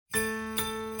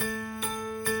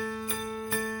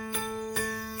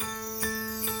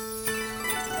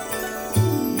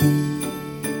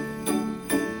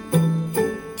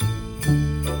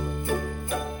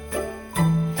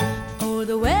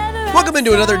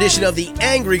into another edition of the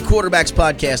Angry Quarterbacks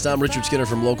Podcast. I'm Richard Skinner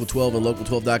from Local 12 and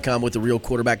Local12.com with the real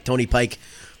quarterback, Tony Pike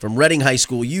from Reading High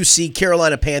School, UC,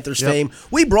 Carolina Panthers fame.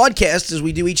 We broadcast, as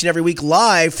we do each and every week,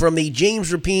 live from the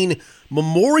James Rapien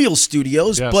Memorial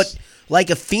Studios, but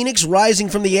like a phoenix rising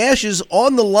from the ashes,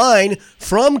 on the line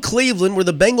from Cleveland, where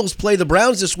the Bengals play the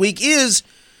Browns this week, is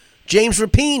James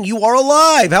Rapien. You are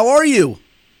alive. How are you?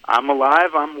 I'm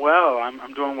alive. I'm well.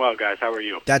 I'm doing well, guys. How are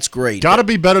you? That's great. Got to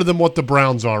be better than what the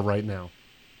Browns are right now.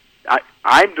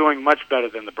 I'm doing much better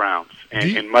than the Browns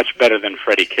and much better than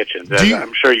Freddie Kitchens.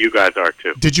 I'm sure you guys are,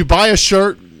 too. Did you buy a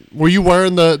shirt? Were you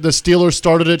wearing the Steelers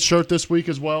started it shirt this week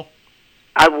as well?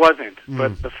 I wasn't,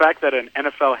 but the fact that an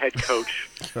NFL head coach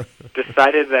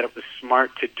decided that it was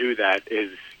smart to do that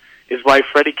is why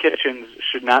Freddie Kitchens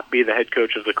should not be the head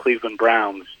coach of the Cleveland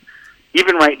Browns.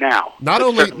 Even right now, not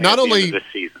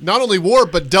only wore,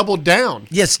 but doubled down.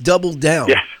 Yes, doubled down.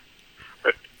 Yes.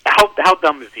 How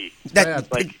dumb is he?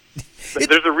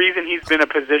 There's a reason he's been a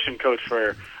position coach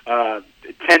for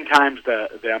 10 times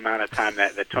the amount of time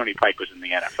that Tony Pike was in the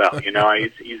NFL. You know,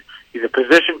 he's a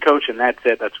position coach, and that's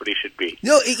it. That's what he should be.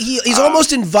 No, he's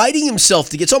almost inviting himself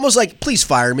to get. It's almost like, please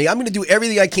fire me. I'm going to do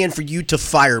everything I can for you to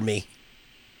fire me.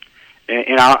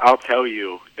 And I'll tell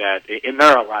you that, and there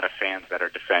are a lot of fans that are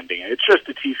defending it. It's just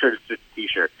a T-shirt. It's just a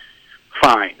T-shirt.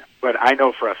 Fine, but I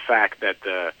know for a fact that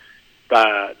the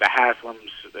Haslams,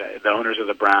 the owners of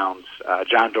the Browns,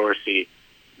 John Dorsey,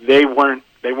 they weren't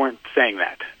saying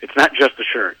that. It's not just the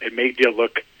shirt. It made you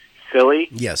look silly.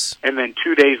 Yes. And then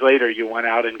 2 days later, you went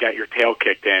out and got your tail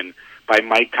kicked in by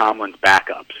Mike Tomlin's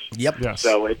backups. Yep. Yes.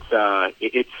 So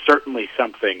it's certainly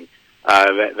something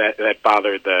that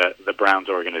bothered the Browns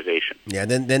organization. Yeah,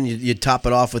 then you top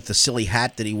it off with the silly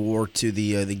hat that he wore to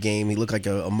the game. He looked like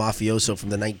a mafioso from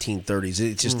the 1930s.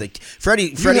 It's just like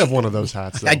Freddie. You have one of those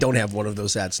hats, though. I don't have one of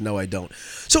those hats. No, I don't.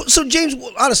 So James,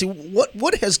 honestly,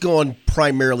 what has gone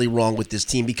primarily wrong with this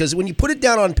team? Because when you put it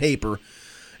down on paper,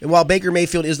 and while Baker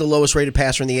Mayfield is the lowest rated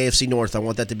passer in the AFC North, I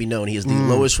want that to be known. He is the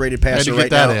lowest rated passer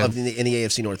right now in the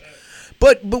AFC North.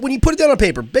 But when you put it down on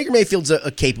paper, Baker Mayfield's a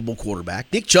capable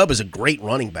quarterback. Nick Chubb is a great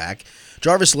running back.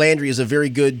 Jarvis Landry is a very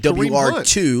good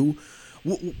WR2.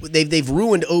 They've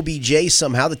ruined OBJ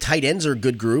somehow. The tight ends are a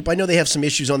good group. I know they have some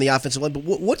issues on the offensive line, but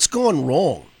what's gone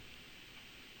wrong?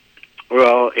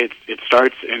 Well, it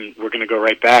starts, and we're going to go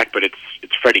right back, but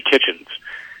it's Freddie Kitchens.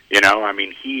 You know, I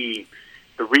mean, the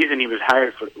reason he was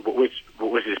hired for what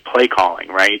was his play calling,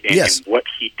 right? And what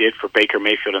he did for Baker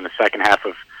Mayfield in the second half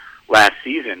of last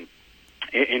season.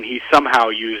 And he somehow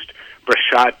used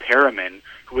Brashad Perriman,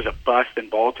 who was a bust in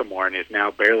Baltimore and is now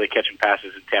barely catching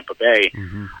passes in Tampa Bay,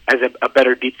 as a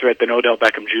better deep threat than Odell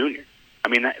Beckham Jr. I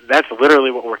mean, that's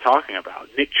literally what we're talking about.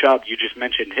 Nick Chubb, you just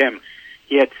mentioned him.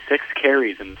 He had 6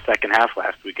 carries in the second half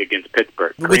last week against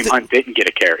Pittsburgh. Kareem Hunt didn't get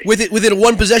a carry. Within a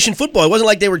one-possession football. It wasn't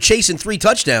like they were chasing 3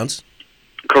 touchdowns.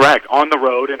 Correct. On the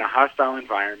road in a hostile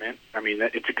environment. I mean,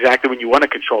 it's exactly when you want to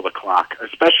control the clock,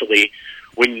 especially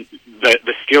when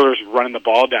the Steelers running the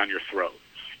ball down your throat,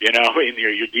 you know, and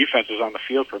your defense was on the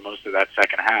field for most of that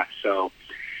second half. So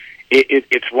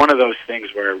it's one of those things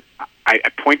where I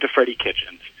point to Freddie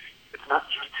Kitchens. It's not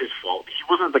just his fault. He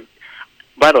wasn't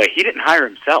by the way, he didn't hire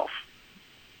himself.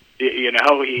 You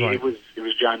know, it was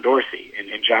John Dorsey,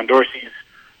 and John Dorsey's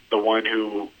the one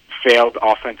who failed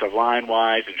offensive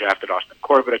line-wise and drafted Austin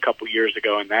Corbett a couple years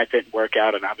ago, and that didn't work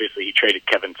out, and obviously he traded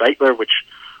Kevin Zeitler, which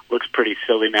looks pretty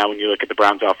silly now when you look at the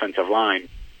Browns' offensive line.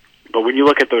 But when you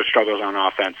look at those struggles on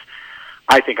offense,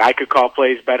 I think I could call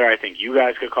plays better. I think you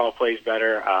guys could call plays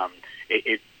better.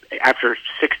 After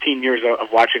 16 years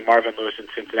of watching Marvin Lewis in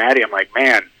Cincinnati, I'm like,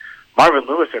 man, Marvin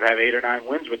Lewis would have 8 or 9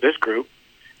 wins with this group,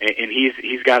 and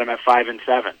he's got him at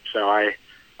 5-7. So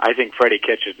I think Freddie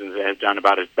Kitchens has done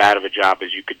about as bad of a job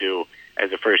as you could do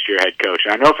as a first-year head coach.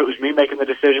 And I know if it was me making the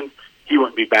decisions, he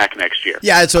wouldn't be back next year.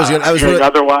 Yeah, that's what I was hearing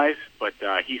otherwise, but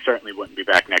he certainly wouldn't be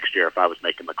back next year if I was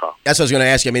making the call. That's what I was going to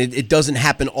ask you. I mean, it doesn't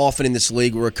happen often in this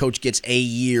league where a coach gets a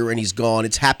year and he's gone.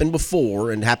 It's happened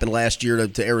before and happened last year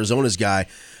to Arizona's guy.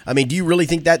 I mean, do you really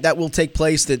think that will take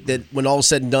place, that when all is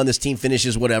said and done, this team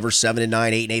finishes, 7-9,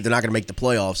 8-8, they're not going to make the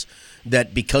playoffs,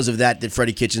 that because of that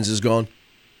Freddie Kitchens is gone?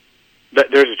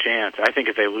 There's a chance. I think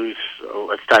if they lose,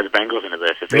 let's tie the Bengals into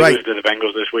this. If they lose to the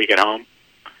Bengals this week at home,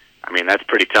 I mean, that's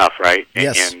pretty tough, right?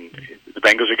 Yes. And the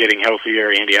Bengals are getting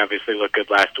healthier. Andy obviously looked good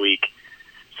last week.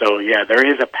 So, yeah, there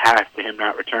is a path to him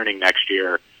not returning next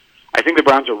year. I think the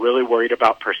Browns are really worried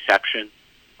about perception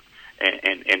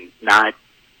and not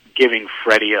giving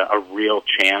Freddie a real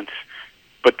chance.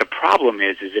 But the problem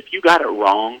is if you got it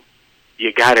wrong,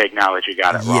 you got to acknowledge you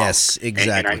got it wrong. Yes,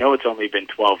 exactly. And I know it's only been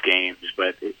 12 games,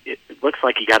 but it looks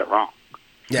like you got it wrong.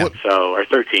 Yeah. Or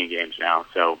 13 games now.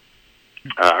 So,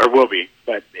 or will be.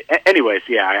 But anyways,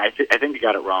 yeah, I think you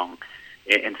got it wrong.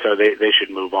 And so they should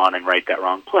move on and right that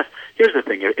wrong. Plus, here's the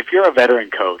thing. If you're a veteran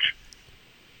coach,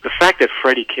 the fact that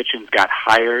Freddie Kitchens got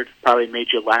hired probably made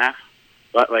you laugh.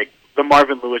 But, like, the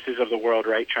Marvin Lewises of the world,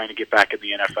 right, trying to get back in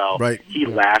the NFL. Right. He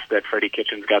laughed that Freddie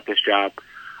Kitchens got this job.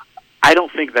 I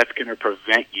don't think that's going to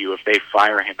prevent you, if they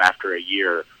fire him after a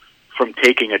year, from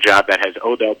taking a job that has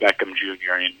Odell Beckham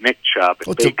Jr. and Nick Chubb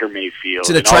and Baker Mayfield it's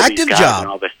an and all attractive these guys job. and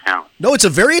all this talent. No, it's a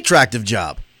very attractive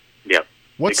job. Yep,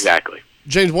 exactly.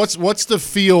 James, what's the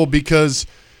feel? Because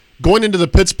going into the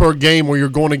Pittsburgh game where you're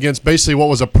going against basically what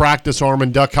was a practice arm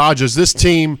in Duck Hodges, this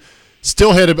team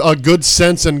still had a good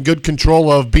sense and good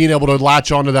control of being able to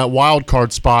latch onto that wild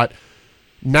card spot.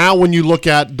 Now when you look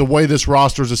at the way this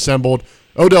roster is assembled,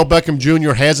 Odell Beckham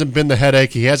Jr. hasn't been the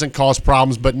headache. He hasn't caused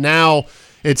problems, but now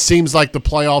it seems like the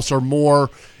playoffs are more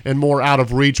and more out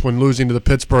of reach when losing to the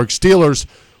Pittsburgh Steelers.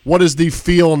 What is the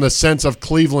feel and the sense of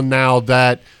Cleveland now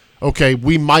that, okay,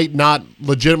 we might not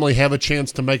legitimately have a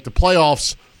chance to make the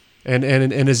playoffs, and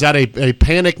is that a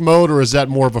panic mode or is that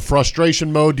more of a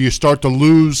frustration mode? Do you start to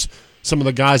lose some of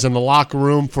the guys in the locker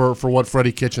room for what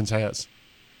Freddie Kitchens has?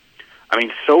 I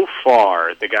mean, so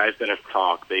far, the guys that have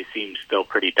talked, they seem still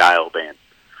pretty dialed in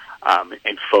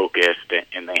and focused,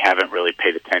 and they haven't really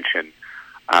paid attention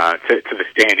to the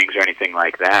standings or anything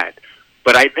like that.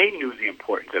 But they knew the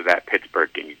importance of that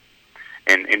Pittsburgh game.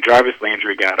 And Jarvis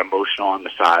Landry got emotional on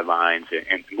the sidelines,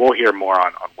 and we'll hear more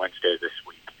on Wednesday this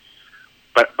week.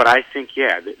 But I think,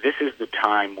 yeah, this is the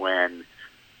time when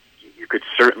you could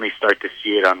certainly start to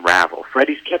see it unravel.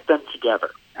 Freddie's kept them together.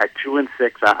 At 2-6,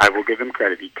 I will give him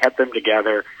credit. He kept them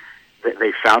together.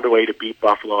 They found a way to beat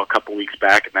Buffalo a couple weeks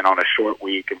back, and then on a short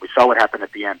week, and we saw what happened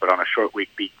at the end, but on a short week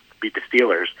beat the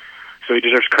Steelers. So he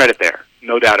deserves credit there,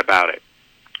 no doubt about it.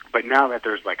 But now that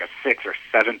there's like a 6 or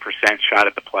 7% shot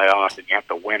at the playoffs, and you have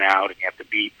to win out, and you have to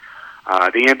beat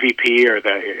the MVP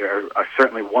or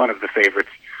certainly one of the favorites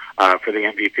for the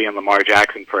MVP and Lamar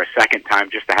Jackson for a second time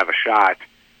just to have a shot,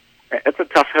 it's a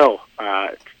tough hill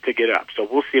to get up. So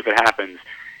we'll see if it happens.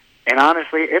 And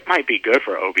honestly, it might be good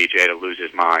for OBJ to lose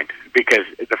his mind, because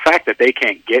the fact that they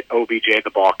can't get OBJ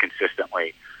the ball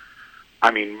consistently,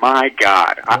 I mean, my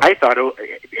God. I thought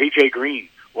A.J. Green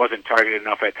wasn't targeted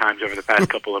enough at times over the past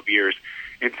couple of years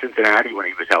in Cincinnati when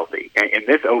he was healthy. And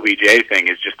this OBJ thing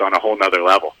is just on a whole nother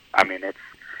level. I mean,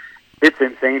 it's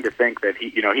insane to think that he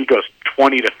goes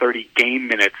 20 to 30 game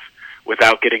minutes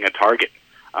without getting a target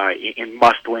in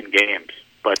must-win games.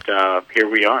 But here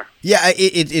we are. Yeah,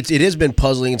 it has been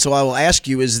puzzling, and so I will ask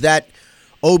you, is that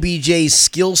OBJ's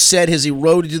skill set has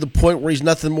eroded to the point where he's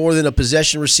nothing more than a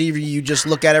possession receiver you just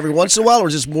look at every once in a while, or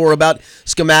is this more about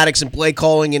schematics and play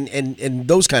calling and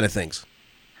those kind of things?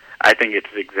 I think it's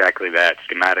exactly that,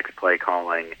 schematics, play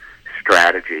calling,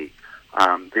 strategy.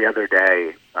 The other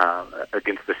day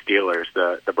against the Steelers,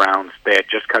 the Browns, they had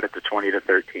just cut it to 20 to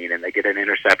 13, and they get an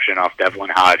interception off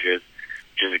Devlin Hodges,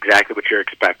 which is exactly what you're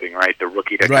expecting, right? The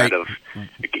rookie to kind of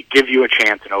give you a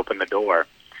chance and open the door.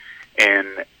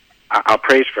 And I'll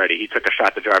praise Freddie. He took a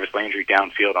shot to Jarvis Landry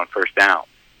downfield on first down.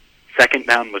 Second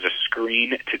down was a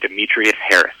screen to Demetrius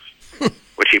Harris,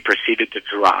 which he proceeded to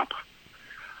drop.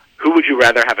 Who would you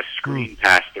rather have a screen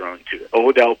pass thrown to,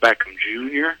 Odell Beckham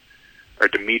Jr. or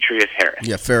Demetrius Harris?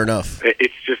 Yeah, fair enough.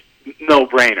 It's just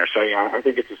no-brainer. So, yeah, I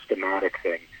think it's a schematic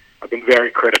thing. I've been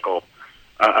very critical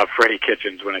of Freddie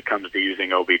Kitchens when it comes to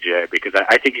using OBJ, because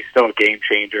I think he's still a game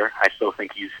changer. I still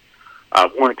think he's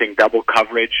warranting double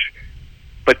coverage,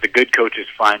 but the good coaches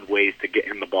find ways to get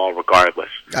him the ball regardless.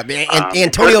 I mean,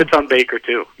 Antonio, it's on Baker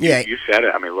too. Yeah, you said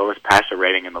it. I mean, lowest passer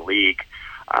rating in the league,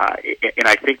 and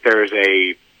I think there's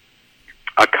a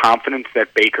confidence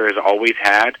that Baker has always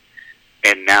had,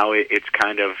 and now it's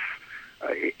kind of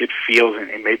it feels,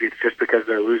 and maybe it's just because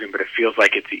they're losing, but it feels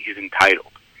like he's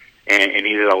entitled. And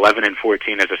he's at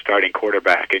 11-14 as a starting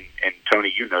quarterback. And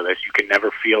Tony, you know this. You can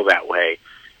never feel that way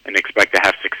and expect to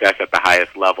have success at the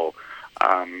highest level.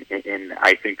 And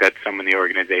I think that some in the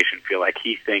organization feel like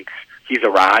he thinks he's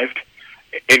arrived,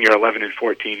 and you're 11-14,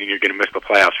 and you're going to miss the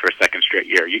playoffs for a second straight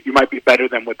year. You might be better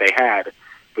than what they had,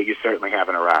 but you certainly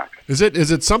haven't arrived. Is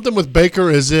it something with Baker?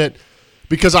 Is it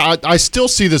because I still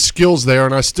see the skills there,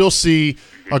 and I still see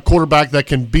a quarterback that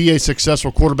can be a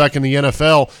successful quarterback in the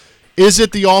NFL? Is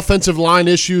it the offensive line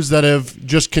issues that have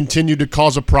just continued to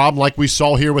cause a problem like we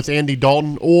saw here with Andy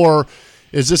Dalton, or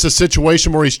is this a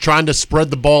situation where he's trying to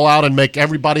spread the ball out and make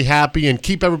everybody happy and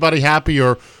keep everybody happy,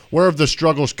 or where have the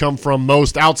struggles come from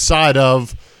most outside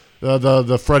of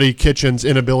the Freddie Kitchens'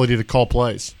 inability to call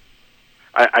plays?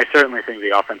 I certainly think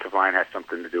the offensive line has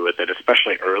something to do with it,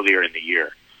 especially earlier in the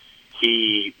year.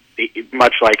 He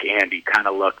much like Andy, kind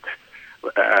of looked.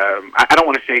 I don't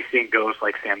want to say seeing ghosts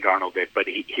like Sam Darnold did, but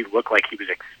he looked like he was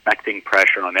expecting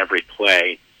pressure on every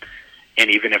play. And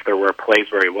even if there were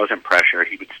plays where he wasn't pressured,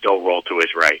 he would still roll to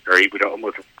his right, or he would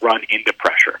almost run into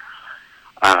pressure.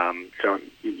 So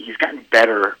he's gotten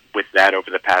better with that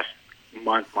over the past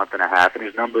month and a half, and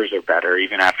his numbers are better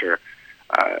even after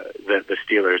the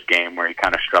Steelers game where he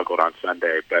kind of struggled on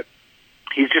Sunday. But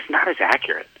he's just not as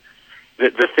accurate.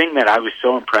 The thing that I was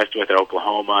so impressed with at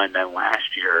Oklahoma and then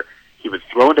last year, he would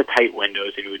throw into tight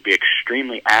windows and he would be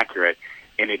extremely accurate,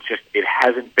 and it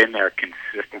hasn't been there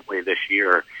consistently this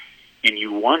year. And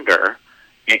you wonder,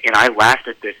 and I laughed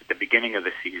at this at the beginning of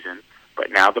the season,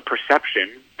 but now the perception,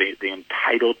 the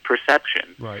entitled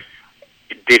perception, right?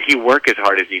 Did he work as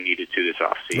hard as he needed to this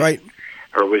offseason? Right.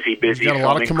 Or was he busy filming a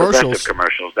lot of progressive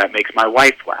commercials? That makes my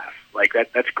wife laugh. Like,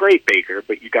 that's great, Baker,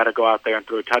 but you got to go out there and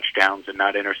throw touchdowns and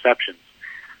not interceptions.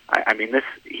 I mean,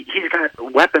 he's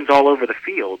got weapons all over the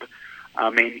field.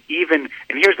 And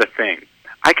here's the thing.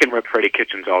 I can rip Freddie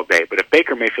Kitchens all day, but if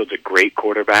Baker Mayfield's a great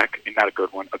quarterback, and not a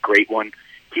good one, a great one,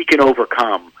 he can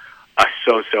overcome a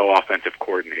so-so offensive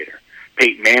coordinator.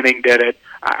 Peyton Manning did it.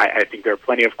 I think there are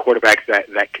plenty of quarterbacks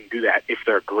that can do that if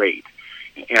they're great.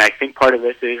 And I think part of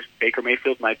this is Baker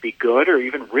Mayfield might be good or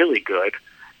even really good,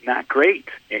 not great.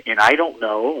 And I don't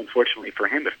know, unfortunately for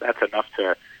him, if that's enough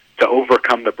to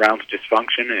overcome the Browns'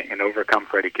 dysfunction and overcome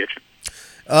Freddie Kitchens.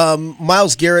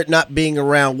 Myles Garrett not being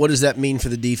around, what does that mean for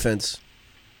the defense?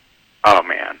 Oh,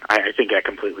 man. I think that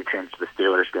completely changed the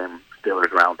Steelers game,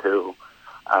 Steelers round two.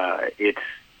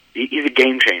 He's a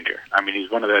game changer. I mean,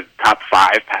 he's one of the top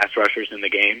 5 pass rushers in the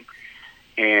game.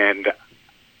 And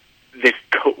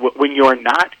when you're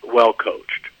not well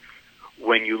coached,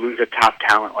 when you lose a top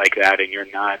talent like that and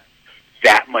you're not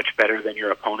that much better than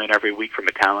your opponent every week from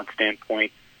a talent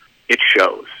standpoint, it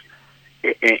shows.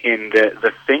 And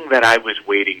the thing that I was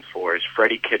waiting for is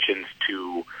Freddie Kitchens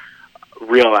to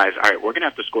realize, all right, we're going to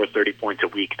have to score 30 points a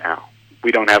week now.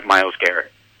 We don't have Myles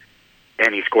Garrett.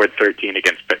 And he scored 13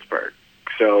 against Pittsburgh.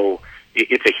 So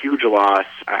it's a huge loss.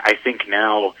 I think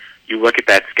now you look at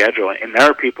that schedule, and there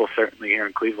are people certainly here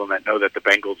in Cleveland that know that the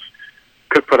Bengals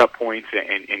could put up points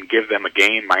and give them a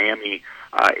game. Miami,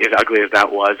 as ugly as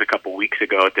that was a couple weeks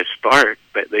ago at the start,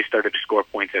 but they started to score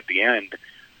points at the end.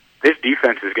 This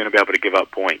defense is going to be able to give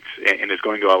up points and is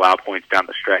going to allow points down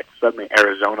the stretch. Suddenly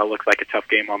Arizona looks like a tough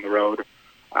game on the road.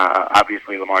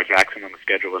 Obviously Lamar Jackson on the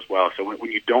schedule as well. So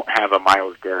when you don't have a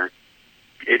Myles Garrett,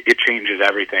 it changes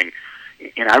everything.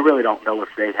 And I really don't know if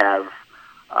they have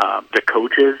the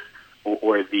coaches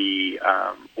or the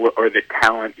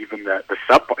talent, even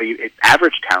the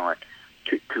average talent,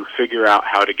 to figure out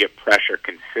how to get pressure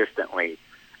consistently,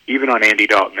 even on Andy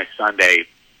Dalton this Sunday,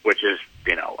 which is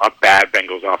a bad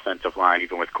Bengals offensive line,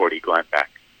 even with Cordy Glenn back.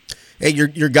 Hey,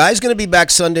 your guy's going to be back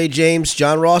Sunday, James.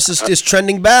 John Ross is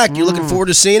trending back. You looking forward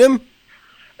to seeing him?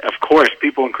 Of course,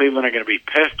 people in Cleveland are going to be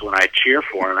pissed when I cheer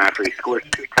for him after he scores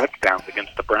 2 touchdowns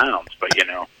against the Browns, but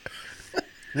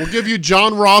We'll give you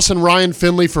John Ross and Ryan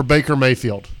Finley for Baker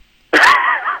Mayfield.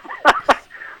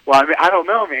 Well, I mean, I don't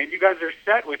know, man. You guys are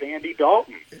set with Andy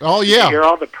Dalton. Oh, yeah. You hear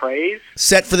all the praise?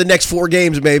 Set for the next 4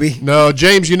 games, maybe. No,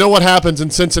 James, you know what happens in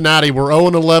Cincinnati. We're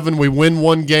 0-11. We win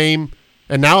 1 game.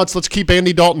 And now let's keep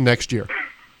Andy Dalton next year.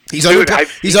 He's under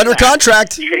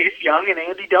contract. Chase Young and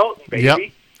Andy Dalton,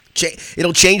 baby. Yep.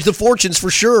 It'll change the fortunes for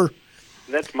sure.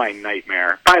 That's my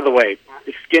nightmare. By the way,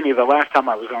 Skinny, the last time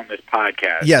I was on this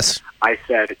podcast, yes, I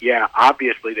said, yeah,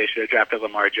 obviously they should have drafted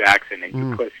Lamar Jackson, and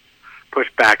you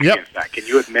pushed back against that. Can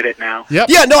you admit it now? Yep.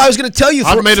 Yeah, no, I was going to tell you.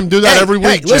 I've made him do that every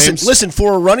week, James. Listen,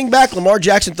 for a running back, Lamar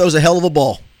Jackson throws a hell of a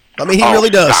ball. I mean, he really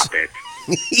does. Stop it.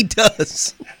 He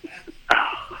does.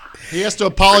 He has to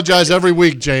apologize every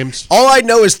week, James. All I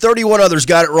know is 31 others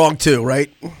got it wrong too,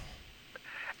 right?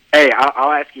 Hey,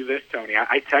 I'll ask you this, Tony.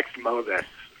 I texted Mo this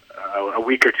a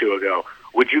week or 2 ago.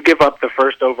 Would you give up the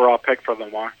first overall pick for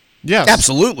Lamar? Yes.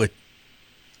 Absolutely.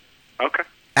 Okay.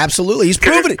 Absolutely. He's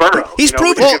proven it. Burrow. He's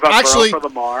proven it. Well, For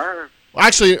Lamar?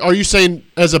 Actually, are you saying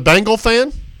as a Bengal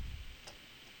fan?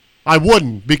 I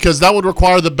wouldn't, because that would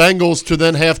require the Bengals to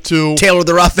then have to tailor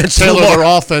their offense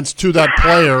to that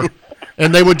player,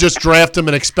 and they would just draft him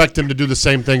and expect him to do the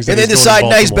same things. And then decide,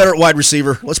 now he's better at wide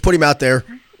receiver. Let's put him out there.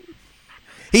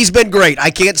 He's been great.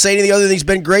 I can't say anything other than he's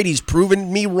been great. He's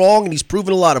proven me wrong, and he's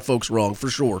proven a lot of folks wrong, for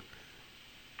sure.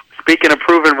 Speaking of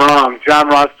proven wrong, John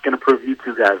Ross is going to prove you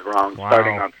 2 guys wrong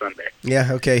starting on Sunday.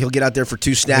 Yeah, okay. He'll get out there for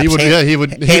 2 snaps. He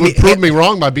would prove me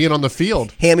wrong by being on the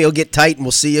field. Hammy will get tight, and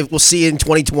we'll see you in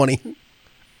 2020.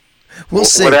 We'll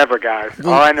see. Whatever, guys.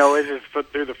 All I know is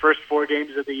through the first 4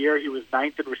 games of the year, he was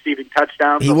 9th in receiving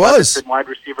touchdowns. He was. In wide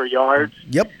receiver yards.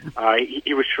 Yep.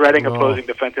 He was shredding opposing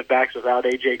defensive backs without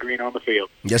A.J. Green on the field.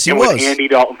 Yes, he and was. With Andy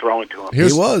Dalton throwing to him.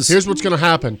 He was. Here's what's going to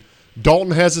happen.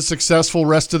 Dalton has a successful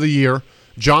rest of the year.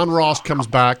 John Ross comes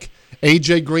back.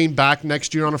 A.J. Green back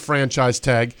next year on a franchise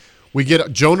tag. We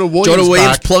get Jonah Williams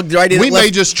back. Plugged right in. We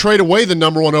may just trade away the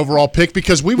number 1 overall pick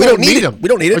because we won't need him. We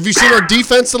don't need it. Have you seen our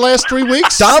defense the last 3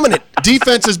 weeks? Dominant.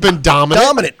 Defense has been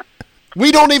dominant.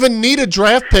 We don't even need a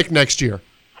draft pick next year.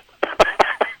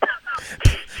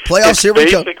 Playoffs, here we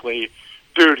go. Basically,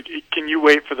 dude, can you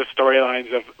wait for the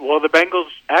storylines of, well, the Bengals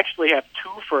actually have 2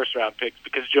 first-round picks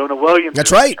because Jonah Williams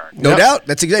That's right. No doubt.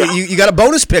 That's exactly. You got a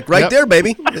bonus pick right there,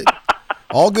 baby.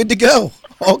 All good to go.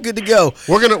 All good to go.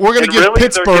 We're gonna give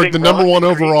Pittsburgh the number 1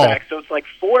 overall. Back, so it's like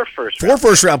 4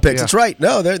 first round picks. Yeah. That's right.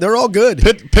 No, they're all good.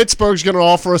 Pittsburgh's going to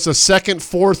offer us a 2nd,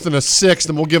 4th, and a 6th,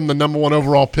 and we'll give them the number 1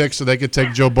 overall pick so they could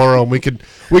take Joe Burrow, and we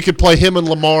could play him and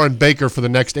Lamar and Baker for the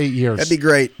next 8 years. That'd be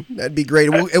great.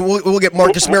 And we'll get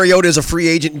Marcus Mariota as a free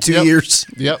agent in 2 years.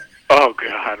 Yep. Oh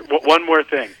God! One more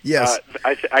thing. Yes.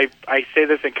 I say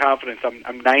this in confidence.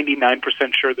 I'm 99%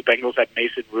 sure the Bengals had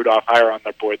Mason Rudolph higher on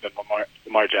their board than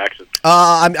Lamar Jackson.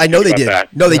 I know they did.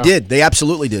 That. No, they did. They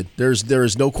absolutely did. There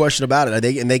is no question about it.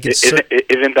 They could.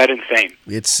 Isn't that insane?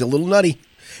 It's a little nutty.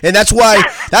 And that's why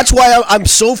I'm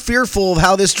so fearful of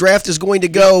how this draft is going to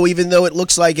go, even though it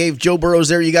looks like, hey, if Joe Burrow's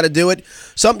there, you got to do it.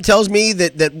 Something tells me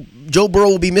that Joe Burrow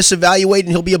will be misevaluated and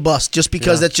he'll be a bust just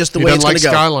because that's just the way it's going to go.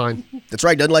 Skyline. That's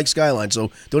right. Doesn't like Skyline,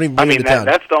 so don't even bring him to town.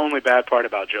 That's the only bad part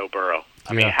about Joe Burrow.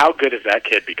 I mean, how good has that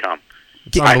kid become?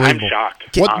 I'm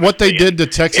shocked. What they did to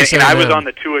Texas and I was on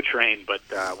the Tua train, but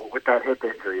with that hip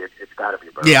injury, it's got to be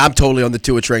Burrow. Yeah, I'm totally on the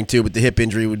Tua train too, but the hip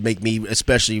injury would make me,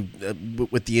 especially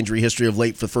with the injury history of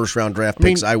late for first-round draft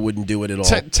picks, I wouldn't do it at all.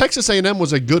 Texas A&M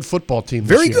was a good football team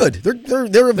Very this year. good. They're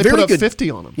a they very put up good.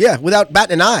 50 on them. Yeah, without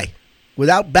batting an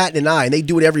eye. And they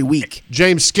do it every week.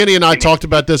 James, Skinny and I talked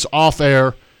about this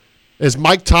off-air. Is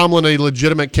Mike Tomlin a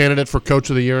legitimate candidate for Coach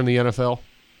of the Year in the NFL?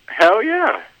 Hell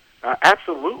yeah.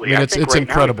 Absolutely. I mean, it's right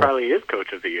incredible. Now he probably is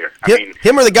Coach of the Year.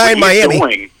 Him or the guy in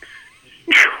Miami.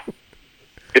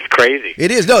 It's crazy.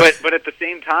 It is. No. But at the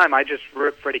same time, I just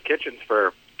ripped Freddie Kitchens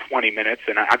for 20 minutes,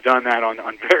 and I've done that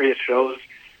on various shows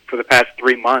for the past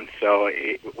 3 months. So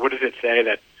what does it say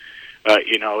that,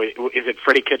 is it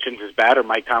Freddie Kitchens is bad or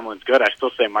Mike Tomlin's good? I still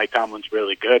say Mike Tomlin's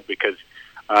really good because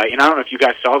I don't know if you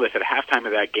guys saw this at halftime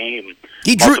of that game.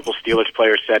 Multiple Steelers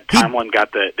players said Tomlin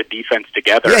got the defense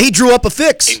together. Yeah, he drew up a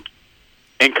fix.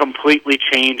 And completely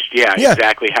changed,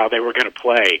 exactly how they were going to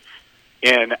play.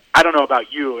 And I don't know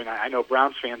about you, and I know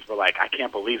Browns fans were like, I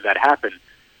can't believe that happened.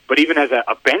 But even as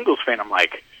a Bengals fan, I'm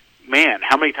like, man,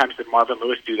 how many times did Marvin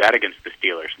Lewis do that against the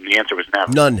Steelers? And the answer was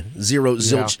never. None. Zero.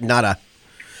 Zilch. Nada.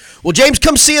 Well, James,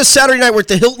 come see us Saturday night. We're at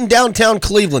the Hilton downtown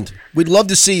Cleveland. We'd love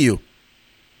to see you.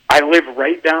 I live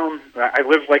I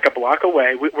live like a block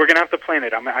away. We're going to have to plan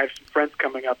it. I have some friends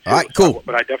coming up, too. All right, cool.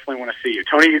 But I definitely want to see you.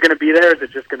 Tony, you're going to be there, or is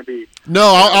it just going to be...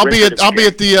 No, I'll be at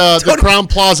the Crown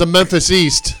Plaza, Memphis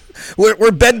East.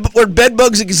 Where bed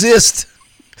bugs exist.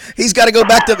 He's got to go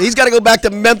back to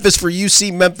Memphis for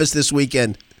UC Memphis this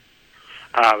weekend.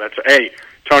 Hey,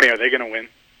 Tony, are they going to win?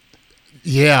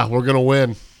 Yeah, we're going to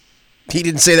win. He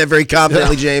didn't say that very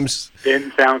confidently, James.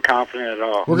 Didn't sound confident at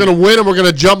all. We're going to win, and we're going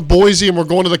to jump Boise, and we're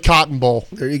going to the Cotton Bowl.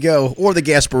 There you go. Or the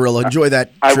Gasparilla. Enjoy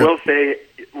that trip. I will say,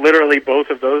 literally, both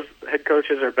of those head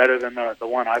coaches are better than the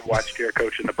one I've watched here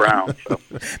coaching the Browns. So.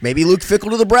 Maybe Luke Fickell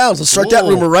to the Browns. Let's start that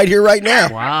rumor right here, right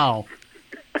now. Wow.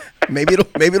 Maybe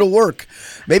it'll work.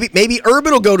 Maybe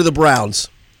Urban will go to the Browns.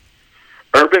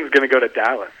 Urban's going to go to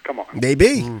Dallas. Come on.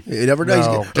 Maybe. You never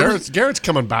know. No. Garrett's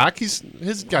coming back. He's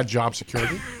got job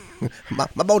security. My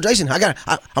boy Jason,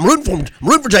 I'm rooting for him. I'm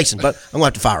rooting for Jason, but I'm going to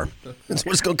have to fire him. That's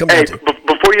what it's going to come down to.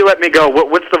 Before you let me go,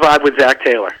 what's the vibe with Zach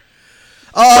Taylor?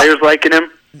 Players liking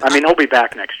him? I mean, he'll be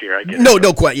back next year, I guess.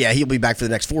 No, quite. Yeah, he'll be back for the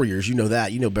next 4 years. You know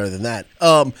that. You know better than that.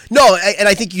 No, and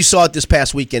I think you saw it this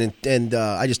past weekend, and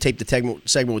I just taped the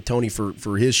segment with Tony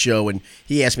for his show, and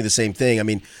he asked me the same thing. I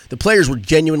mean, the players were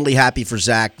genuinely happy for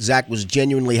Zach. Zach was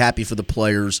genuinely happy for the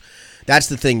players. That's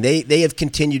the thing. They have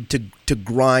continued to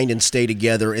grind and stay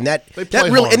together, and that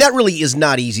really is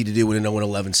not easy to do in an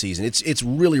 0-11 season. It's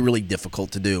really, really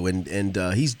difficult to do, and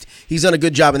he's done a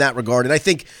good job in that regard. And I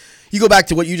think you go back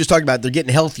to what you just talked about. They're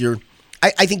getting healthier.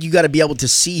 I think you got to be able to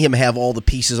see him have all the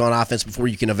pieces on offense before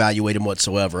you can evaluate him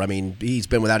whatsoever. I mean, he's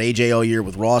been without AJ all year,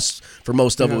 with Ross for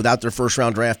most of it, without their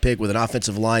first-round draft pick, with an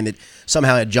offensive line that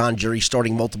somehow had John Jury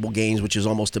starting multiple games, which is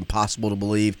almost impossible to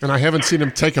believe. And I haven't seen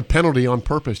him take a penalty on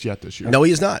purpose yet this year. No,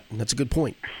 he is not. That's a good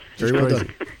point. Very well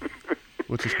done.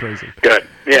 which is crazy. Good.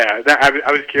 Yeah,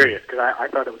 I was curious because I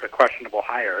thought it was a questionable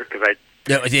hire because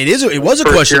it was a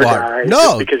questionable hire.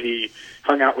 No, because he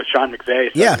hung out with Sean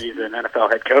McVay. So he's an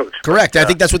NFL head coach. Correct. I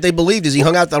think that's what they believed is he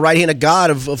hung out the right hand of God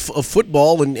of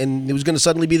football, and he was going to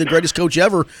suddenly be the greatest coach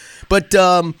ever. But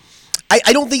I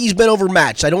don't think he's been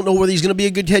overmatched. I don't know whether he's going to be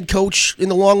a good head coach in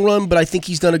the long run, but I think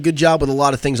he's done a good job with a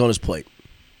lot of things on his plate.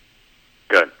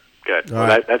 Good.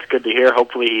 Well, that's good to hear.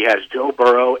 Hopefully he has Joe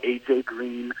Burrow, A.J.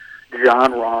 Green,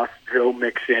 John Ross, Joe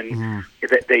Mixon.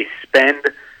 That they spend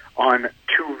on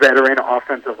 2 veteran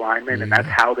offensive linemen, and that's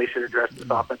how they should address this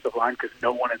offensive line because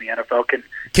no one in the NFL can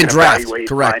draft. Evaluate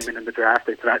Correct. linemen in the draft.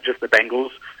 It's not just the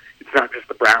Bengals. It's not just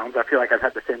the Browns. I feel like I've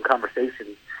had the same conversation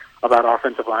about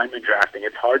offensive lineman drafting.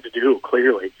 It's hard to do,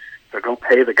 clearly. So go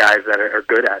pay the guys that are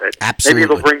good at it. Absolutely.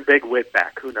 Maybe they'll bring Big Whit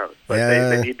back. Who knows? But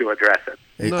they need to address it.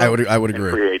 I would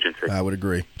agree. Free agency. I would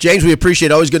agree. James, we appreciate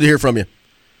it. Always good to hear from you.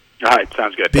 All right,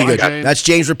 sounds good. Be good. That's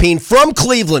James Rapien from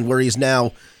Cleveland, where he's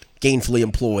now gainfully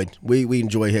employed. We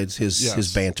enjoy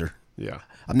his banter. Yeah.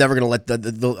 I'm never going to let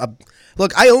the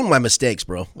look. I own my mistakes,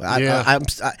 bro.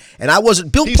 And I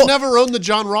wasn't Bill. He's never owned the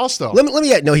John Ross though. Let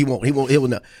me. No, he won't. He will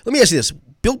not. Let me ask you this: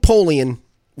 Bill Polian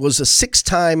was a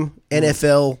 6-time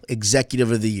NFL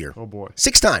Executive of the Year. Oh boy,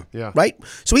 6-time. Yeah. Right.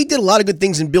 So he did a lot of good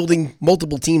things in building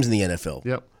multiple teams in the NFL.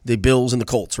 Yep. The Bills and the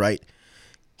Colts. Right.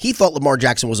 He thought Lamar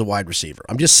Jackson was a wide receiver.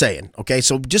 I'm just saying. Okay.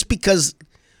 So just because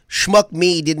schmuck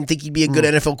me didn't think he'd be a good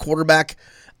NFL quarterback,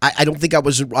 I don't think I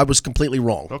was completely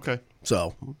wrong. Okay.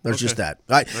 So there's just that.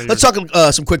 All right, let's talk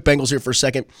some quick Bengals here for a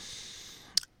second.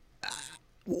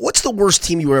 What's the worst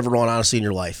team you were ever on, honestly, in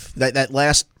your life? That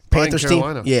last Panthers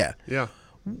team? Yeah.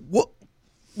 What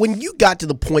when you got to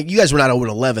the point, you guys were not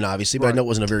 0-11, obviously, but I know it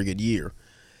wasn't a very good year.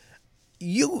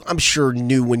 You, I'm sure,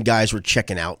 knew when guys were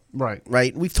checking out. Right.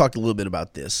 Right? We've talked a little bit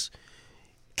about this.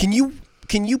 Can you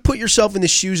put yourself in the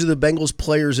shoes of the Bengals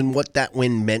players and what that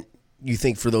win meant, you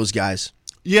think, for those guys?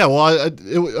 Yeah, well,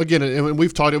 again,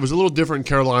 we've talked. It was a little different in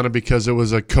Carolina because it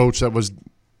was a coach that was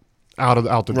out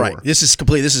the door. Right. This is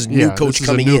complete. This is new coach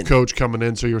coming in. New coach coming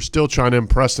in. So you're still trying to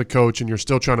impress the coach, and you're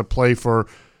still trying to play for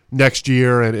next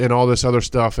year and all this other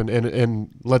stuff, and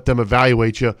let them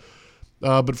evaluate you.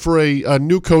 But for a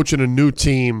new coach and a new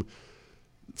team,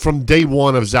 from day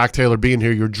one of Zach Taylor being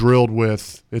here, you're drilled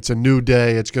with it's a new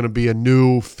day. It's going to be a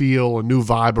new feel, a new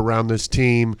vibe around this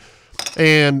team.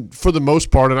 And for the most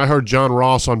part, and I heard John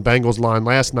Ross on Bengals Line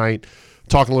last night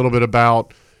talking a little bit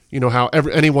about, how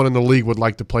anyone in the league would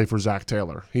like to play for Zach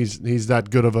Taylor. He's that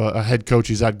good of a head coach.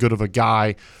 He's that good of a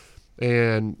guy.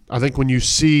 And I think when you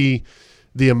see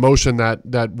the emotion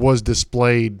that was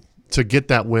displayed to get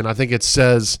that win, I think it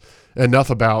says enough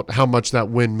about how much that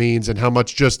win means and how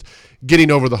much just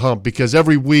getting over the hump, because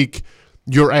every week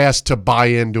you're asked to buy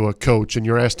into a coach and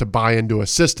you're asked to buy into a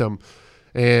system,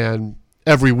 and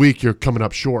every week you're coming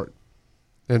up short.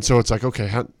 And so it's like, okay,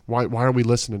 why are we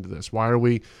listening to this? Why are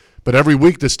we? But every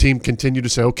week this team continued to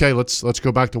say, okay, let's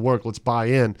go back to work. Let's buy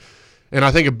in. And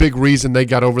I think a big reason they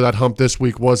got over that hump this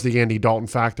week was the Andy Dalton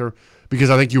factor, because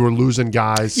I think you were losing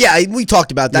guys. Yeah, we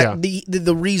talked about that. Yeah.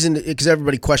 The reason, because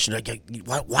everybody questioned, like,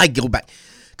 why go back?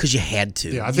 Because you had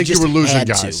to. Yeah, I think you were losing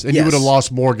guys. And you would have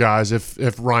lost more guys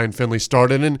if Ryan Finley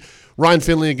started. And Ryan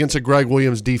Finley against a Greg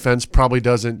Williams defense probably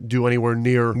doesn't do anywhere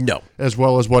near as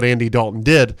well as what Andy Dalton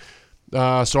did.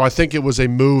 So I think it was a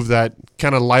move that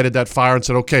kind of lighted that fire and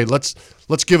said, okay, let's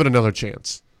give it another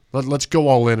chance. Let's go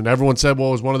all in. And everyone said, well,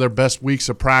 it was one of their best weeks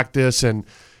of practice, and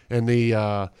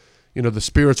the the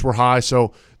spirits were high.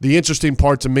 So the interesting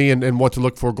part to me and what to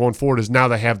look for going forward is now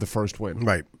they have the first win.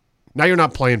 Right. Now you're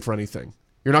not playing for anything.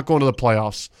 You're not going to the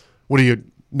playoffs.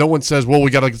 No one says, well,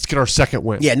 let's get our second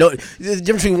win. Yeah, no. The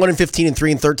difference between 1-15 and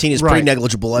 3-13 is pretty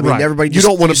negligible. I mean, everybody you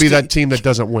don't want to be that team that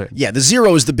doesn't win. Yeah, the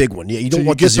 0 is the big one. Yeah, you don't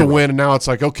want to get the 0. the win, and now it's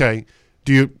like, okay,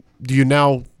 do you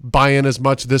now buy in as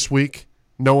much this week,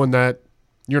 knowing that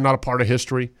you're not a part of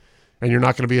history, and you're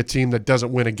not going to be a team that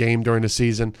doesn't win a game during the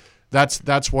season?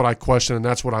 That's what I question, and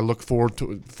that's what I look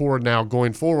forward now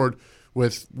going forward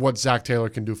with what Zach Taylor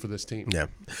can do for this team. Yeah.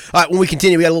 All right, when we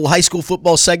continue, we got a little high school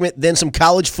football segment, then some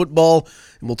college football,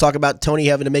 and we'll talk about Tony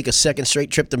having to make a second straight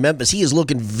trip to Memphis. He is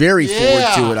looking very forward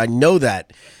to it. I know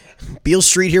that. Beale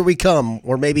Street, here we come,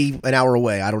 or maybe an hour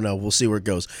away. I don't know. We'll see where it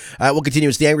goes. All right, we'll continue.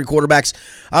 It's the Angry Quarterbacks.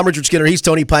 I'm Richard Skinner. He's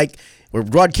Tony Pike. We're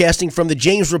broadcasting from the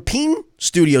James Rapien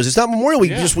studios. It's not Memorial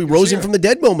Week. We rose him from the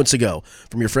dead moments ago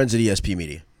from your friends at ESP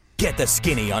Media. Get the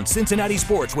skinny on Cincinnati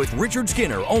sports with Richard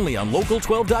Skinner only on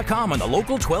Local12.com and the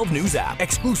Local 12 News app.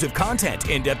 Exclusive content,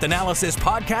 in-depth analysis,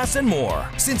 podcasts, and more.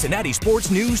 Cincinnati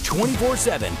sports news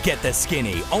 24/7. Get the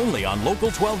skinny only on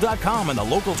Local12.com and the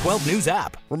Local 12 News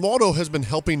app. Romaldo has been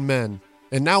helping men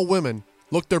and now women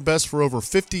look their best for over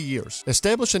 50 years.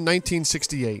 Established in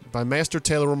 1968 by Master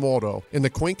Tailor Romualdo in the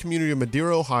quaint community of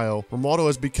Madeira, Ohio, Romualdo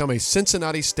has become a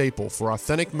Cincinnati staple for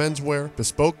authentic menswear,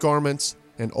 bespoke garments,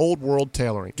 and old-world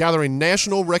tailoring, gathering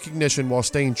national recognition while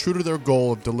staying true to their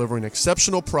goal of delivering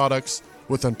exceptional products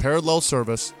with unparalleled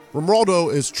service.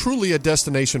 Romualdo is truly a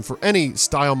destination for any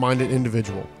style-minded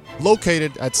individual.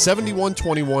 Located at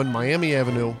 7121 Miami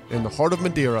Avenue in the heart of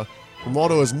Madeira,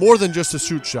 Romualdo is more than just a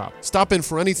suit shop. Stop in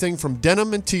for anything from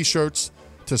denim and t-shirts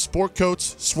to sport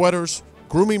coats, sweaters,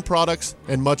 grooming products,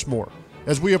 and much more.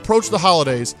 As we approach the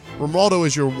holidays, Romualdo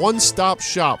is your one-stop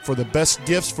shop for the best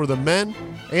gifts for the men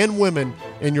and women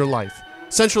in your life.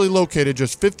 Centrally located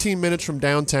just 15 minutes from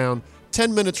downtown,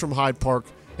 10 minutes from Hyde Park,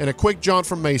 and a quick jaunt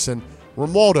from Mason,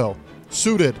 Romualdo,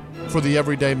 suited for the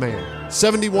everyday man.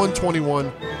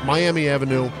 7121 Miami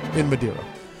Avenue in Madeira.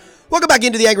 Welcome back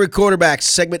into the Angry Quarterbacks,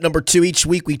 segment number 2. Each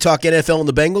week we talk NFL and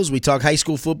the Bengals. We talk high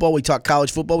school football. We talk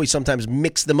college football. We sometimes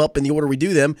mix them up in the order we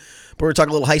do them. But we're going to talk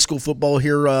a little high school football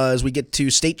here as we get to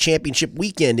state championship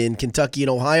weekend in Kentucky and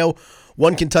Ohio.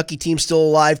 One Kentucky team still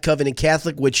alive, Covenant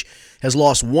Catholic, which has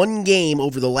lost one game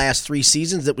over the last 3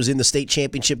 seasons. That was in the state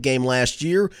championship game last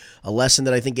year. A lesson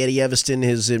that I think Eddie Evanston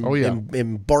has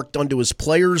embarked onto his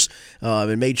players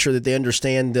and made sure that they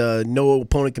understand no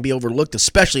opponent can be overlooked,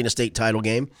 especially in a state title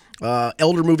game.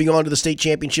 Elder moving on to the state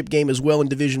championship game as well in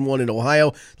Division I in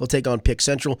Ohio. They'll take on Pick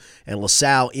Central, and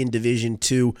LaSalle in Division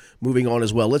II moving on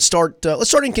as well. Let's start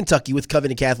in Kentucky with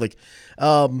Covenant Catholic.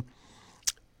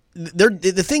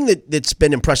 The thing that's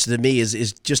been impressive to me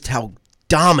is just how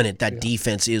dominant that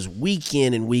defense is week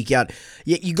in and week out.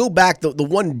 Yet you go back, the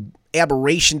one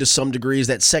aberration to some degree is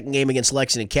that second game against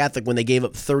Lexington Catholic when they gave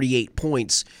up 38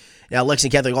 points. Now,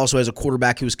 Lexington Catholic also has a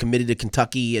quarterback who is committed to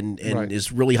Kentucky and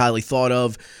is really highly thought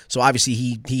of. So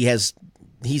obviously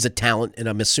he's a talent, and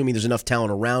I'm assuming there's enough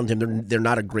talent around him. They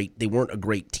weren't a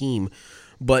great team.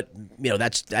 But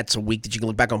that's a week that you can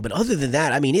look back on. But other than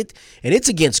that, I mean it's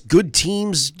against good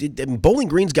teams. Bowling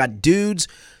Green's got dudes.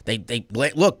 They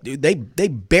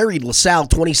buried LaSalle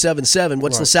 27-7.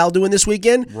 What's LaSalle doing this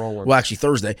weekend? Rolling. Well, actually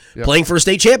Thursday, playing for a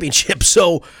state championship.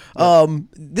 So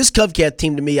this Covcat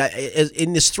team to me,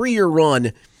 in this 3-year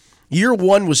run, year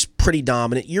 1 was pretty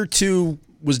dominant. Year 2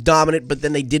 was dominant, but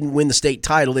then they didn't win the state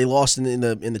title. They lost in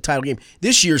the title game.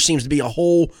 This year seems to be a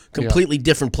whole completely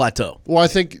different plateau. Well, I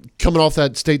think coming off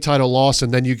that state title loss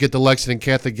and then you get the Lexington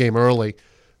Catholic game early,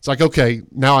 it's like, okay,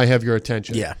 now I have your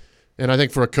attention. Yeah. And I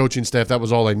think for a coaching staff, that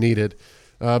was all they needed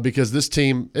because this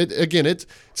team,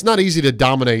 it's not easy to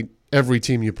dominate every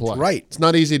team you play. Right. It's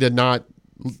not easy to not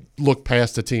look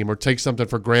past a team or take something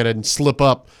for granted and slip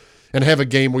up and have a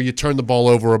game where you turn the ball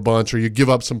over a bunch or you give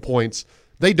up some points.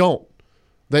 They don't.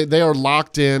 They are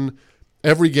locked in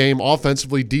every game,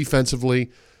 offensively,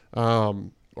 defensively. I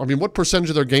mean, what percentage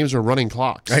of their games are running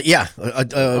clocks?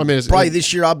 Probably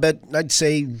this year, I'd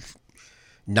say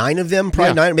 9 of them,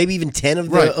 probably 9, maybe even 10 of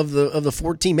the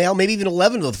 14, maybe even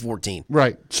 11 of the 14.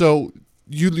 Right. So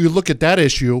you look at that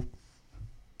issue,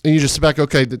 and you just sit back.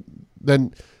 Okay,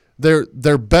 then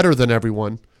they're better than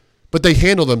everyone, but they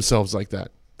handle themselves like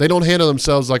that. They don't handle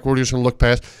themselves like we're just going to look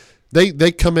past.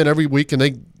 They come in every week and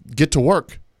they get to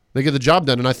work. They get the job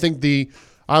done. And I think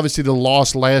obviously the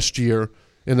loss last year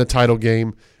in the title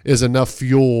game is enough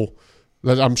fuel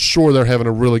that I'm sure they're having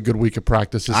a really good week of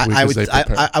practice this week as they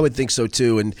prepare. I would think so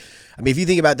too. And I mean, if you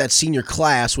think about that senior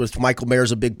class, which Michael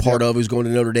Mayer's a big part of, who's going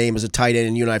to Notre Dame as a tight end,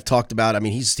 and you and I have talked about, I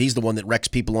mean, he's the one that wrecks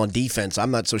people on defense. I'm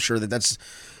not so sure that's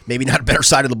maybe not a better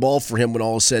side of the ball for him when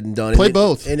all is said and done. Play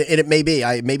both. And it may be.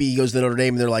 Maybe he goes to Notre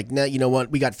Dame and they're like, nah, you know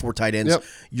what? We got 4 tight ends. Yep.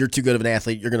 You're too good of an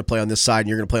athlete. You're going to play on this side, and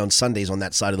you're going to play on Sundays on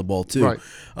that side of the ball too. Right.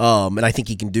 And I think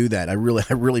he can do that. I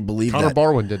really believe Connor that.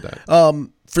 Barwin did that.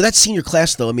 For that senior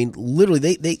class, though, I mean, literally,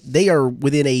 they are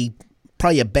within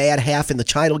probably a bad half in the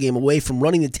title game away from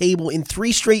running the table in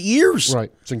 3 straight years. Right.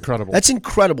 It's incredible. That's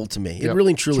incredible to me. It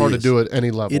really and truly is. It's hard to do at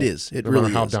any level. It is. It no really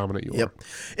matter how is. dominant you are.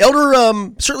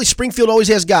 Elder, certainly Springfield always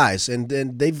has guys, and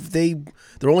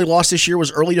their only loss this year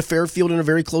was early to Fairfield in a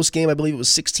very close game. I believe it was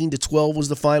 16-12 was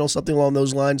the final, something along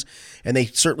those lines, and they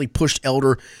certainly pushed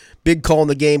Elder. Big call in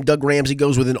the game. Doug Ramsey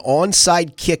goes with an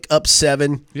onside kick up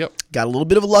 7. Yep. Got a little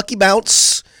bit of a lucky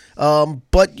bounce.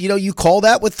 But, you call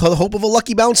that with the hope of a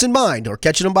lucky bounce in mind or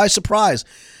catching them by surprise.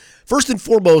 First and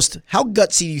foremost, how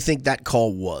gutsy do you think that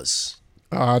call was?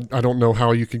 I don't know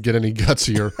how you could get any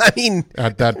gutsier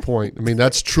at that point. I mean,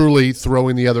 that's truly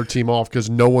throwing the other team off because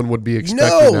no one would be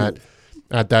expecting that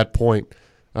at that point.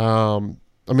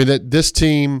 This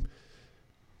team –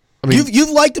 You've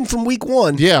liked them from week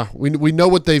 1. Yeah, we know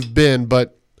what they've been,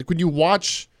 but when you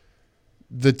watch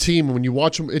the team, when you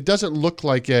watch them, it doesn't look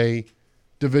like a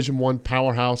Division I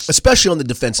powerhouse, especially on the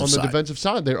defensive side. On the defensive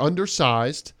side, they're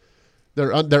undersized.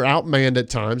 They're outmanned at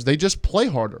times. They just play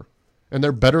harder, and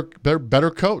they're better. They're better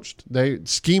coached. They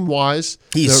scheme wise,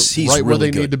 he's right really where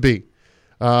they good. need to be.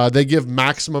 They give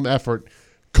maximum effort.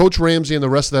 Coach Ramsey and the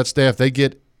rest of that staff, they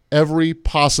get every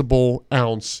possible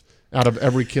ounce out of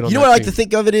every kid on that team. You know what I like to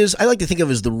think of it is? I like to think of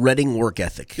it as the Reading work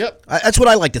ethic. Yep. That's what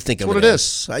I like to think of That's it what it as.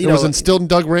 is. It was instilled in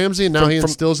Doug Ramsey, and now he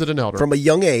instills it in Elder. From a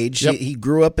young age. Yep. He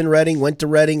grew up in Reading, went to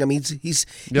Reading. I mean, he's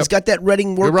got that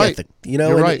Reading work ethic. You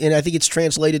know, and I think it's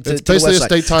translated to the West Side. Basically a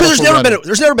state title for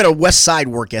there's never been a West Side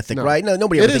work ethic, right? No,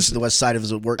 nobody ever thinks of the West Side of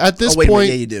his work. At this point,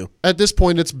 yeah, you do. At this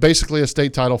point, it's basically a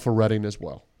state title for Reading as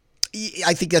well.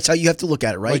 I think that's how you have to look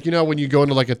at it, right? Like, you know, when you go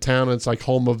into like a town and it's like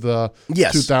home of the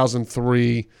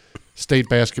 2003 state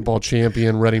basketball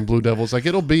champion Reading Blue Devils, like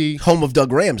it'll be home of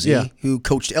Doug Ramsey, who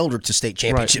coached Elder to state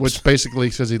championships. Right, which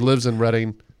basically says he lives in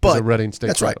Reading, as a Reading state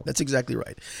That's title. right. That's exactly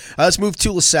right. Let's move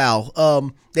to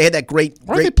LaSalle. They had that great.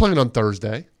 Why are they playing on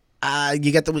Thursday?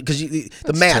 You got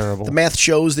the math. Terrible. The math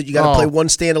shows that you got to play one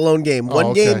standalone game,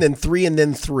 game, then three, and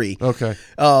then three. Okay.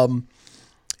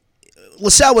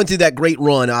 LaSalle went through that great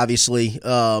run, obviously,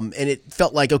 and it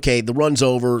felt like, okay, the run's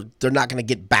over. They're not going to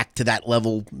get back to that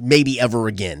level maybe ever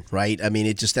again, right? I mean,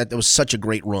 that was such a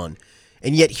great run.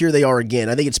 And yet here they are again.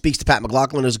 I think it speaks to Pat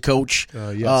McLaughlin as a coach.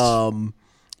 Yes.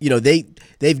 You know,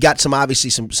 they've got some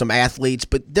athletes,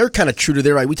 but they're kind of true to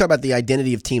their. We talk about the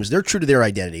identity of teams. They're true to their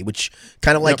identity, which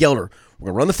kind of like Elder. We're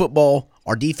going to run the football.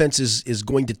 Our defense is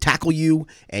going to tackle you,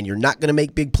 and you're not going to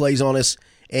make big plays on us.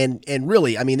 And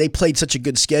really, I mean, they played such a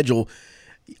good schedule.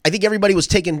 I think everybody was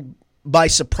taken by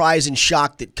surprise and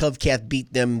shock that Covcath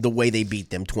beat them the way they beat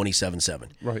them, 27-7.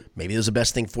 Right. Maybe it was the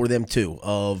best thing for them, too,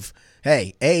 that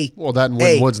and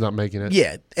Wynn Wood's not making it.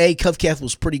 Yeah, A, Covcath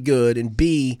was pretty good, and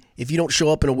B, if you don't show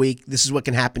up in a week, this is what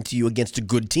can happen to you against a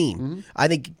good team. Mm-hmm. I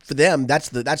think for them, that's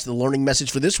the learning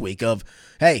message for this week of,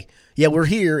 hey, yeah, we're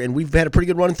here, and we've had a pretty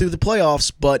good run through the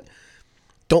playoffs, but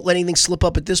don't let anything slip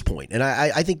up at this point. And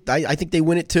I think they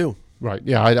win it, too. Right,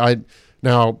 yeah,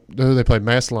 Now, they played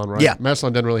Massillon, right? Yeah.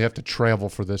 Massillon didn't really have to travel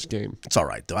for this game. It's all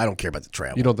right, though. I don't care about the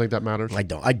travel. You don't think that matters? I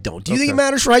don't. Do you think it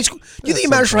matters for high school? Do you think it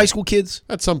matters for high school kids?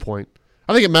 At some point.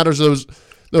 I think it matters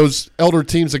those elder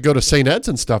teams that go to St. Ed's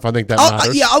and stuff. I think that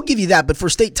matters. Yeah, I'll give you that. But for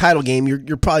a state title game,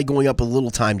 you're probably going up a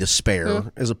little time to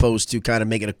spare as opposed to kind of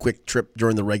making a quick trip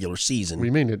during the regular season. What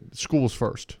do you mean? School's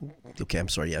first. Okay, I'm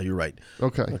sorry. Yeah, you're right.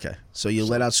 Okay. So you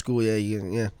let out school.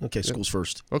 Yeah. Okay, school's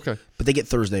first. Okay. But they get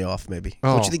Thursday off, maybe.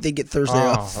 Oh. Don't you think they get Thursday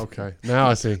off? Okay. Now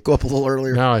I see. Go up a little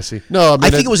earlier. Now I see. No, I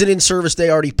think it was an in-service day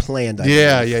already planned.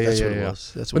 Yeah. That's what it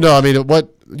was. That's what but no, I mean,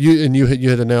 what you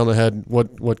hit the nail on the head.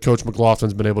 What Coach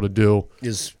McLaughlin's been able to do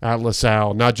is at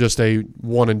LaSalle, not just a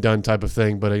one and done type of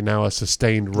thing, but now a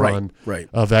sustained run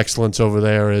of excellence over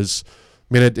there is.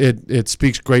 I mean, it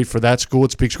speaks great for that school.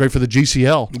 It speaks great for the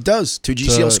GCL. It does. 2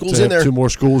 GCL schools in there. 2 more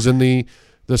schools in the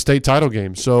state title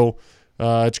game. So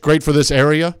it's great for this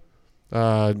area.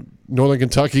 Northern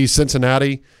Kentucky,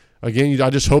 Cincinnati. Again, I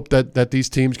just hope that these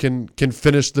teams can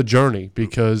finish the journey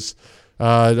because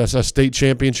that's a state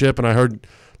championship. And I heard a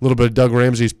little bit of Doug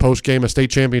Ramsey's post game. A state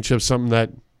championship is something that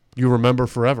you remember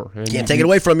forever. And can't take it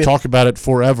away from you. Talk about it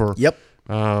forever. Yep.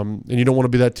 And you don't want to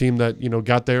be that team that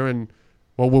got there and.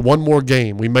 Well, with one more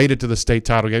game, we made it to the state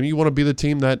title game. You want to be the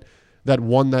team that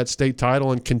won that state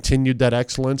title and continued that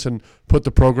excellence and put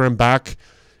the program back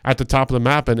at the top of the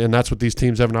map, and that's what these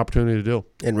teams have an opportunity to do.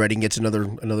 And Reading gets another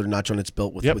notch on its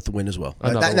belt with the win as well.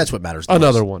 That's what matters the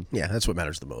most. One. Yeah, that's what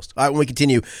matters the most. All right, when we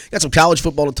continue, got some college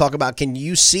football to talk about. Can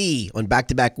UC, on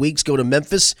back-to-back weeks, go to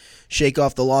Memphis, shake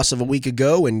off the loss of a week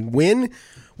ago, and win?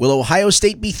 Will Ohio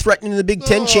State be threatening the Big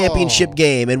Ten championship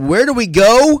game? And where do we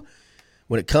go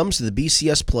when it comes to the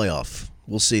BCS playoff?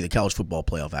 We'll see, the college football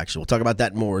playoff, actually. We'll talk about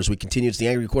that more as we continue. It's the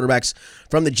Angry Quarterbacks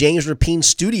from the James Rapien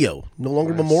studio. No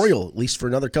longer Memorial, at least for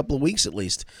another couple of weeks at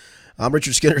least. I'm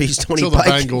Richard Skinner. He's Tony Pike. Until the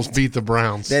Bengals beat the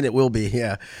Browns. Then it will be,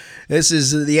 yeah. This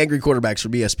is the Angry Quarterbacks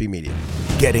from ESP Media.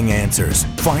 Getting answers,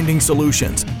 finding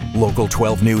solutions. Local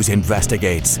 12 News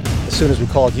investigates. As soon as we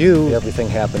called you, everything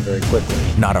happened very quickly.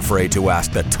 Not afraid to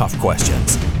ask the tough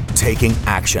questions. Taking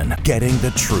action, getting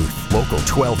the truth. Local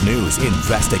 12 News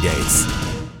investigates.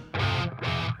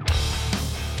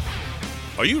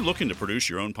 Are you looking to produce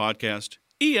your own podcast?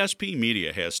 ESP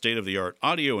Media has state-of-the-art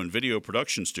audio and video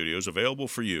production studios available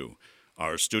for you.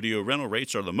 Our studio rental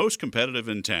rates are the most competitive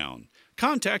in town.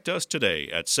 Contact us today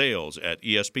at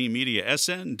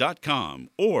sales@espmediasn.com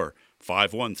or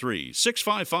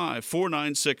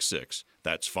 513-655-4966.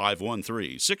 That's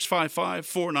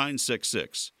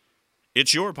 513-655-4966.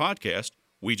 It's your podcast.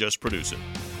 We just produce it.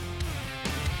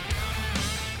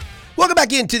 Welcome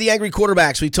back into the Angry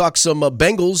Quarterbacks. We talked some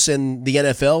Bengals and the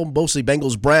NFL, mostly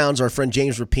Bengals-Browns. Our friend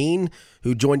James Rapien,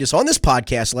 who joined us on this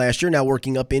podcast last year, now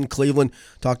working up in Cleveland.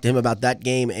 Talked to him about that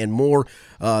game and more.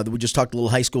 We just talked a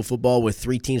little high school football with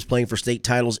 3 teams playing for state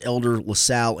titles, Elder,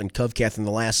 LaSalle, and Covcath in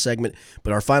the last segment.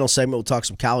 But our final segment, we'll talk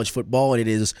some college football, and it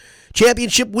is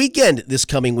championship weekend this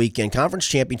coming weekend. Conference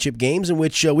championship games in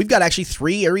which we've got actually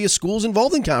 3 area schools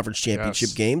involved in conference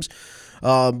championship games.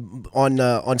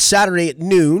 On Saturday at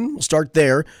noon, we'll start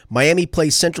there. Miami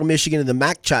plays Central Michigan in the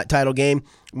MAC title game.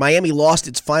 Miami lost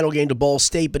its final game to Ball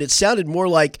State, but it sounded more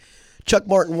like Chuck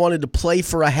Martin wanted to play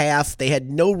for a half. They had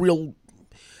really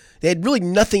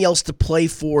nothing else to play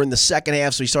for in the second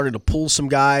half, so he started to pull some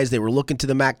guys. They were looking to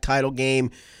the MAC title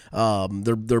game.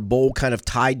 Their bowl kind of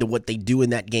tied to what they do in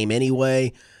that game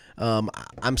anyway.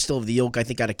 I'm still of the ilk. I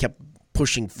think I'd have kept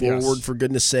pushing forward, for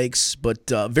goodness sakes, but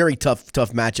very tough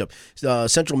matchup.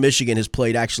 Central Michigan has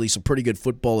played actually some pretty good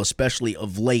football, especially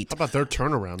of late. How about their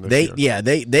turnaround this year? Yeah,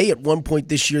 they at one point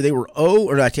this year they were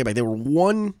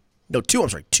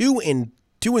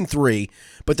 2-3,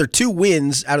 but their 2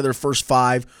 wins out of their first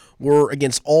 5 were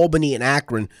against Albany and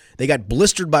Akron. They got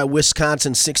blistered by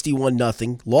Wisconsin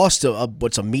 61-0, lost to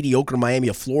what's a mediocre Miami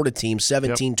of Florida team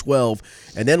 17-12,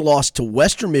 and then lost to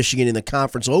Western Michigan in the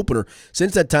conference opener.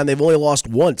 Since that time, they've only lost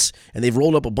once, and they've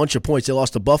rolled up a bunch of points. They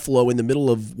lost to Buffalo in the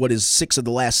middle of what is 6 of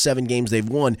the last 7 games they've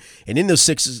won, and in those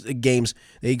 6 games,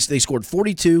 they scored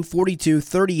 42, 42,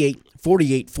 38,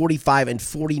 48, 45, and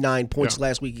 49 points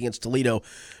last week against Toledo.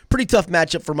 Pretty tough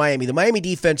matchup for Miami. The Miami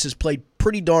defense has played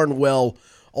pretty darn well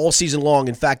all season long.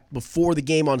 In fact, before the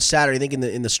game on Saturday, I think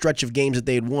in the stretch of games that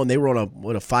they had won, they were on a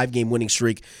 5-game winning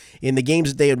streak. In the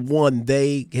games that they had won,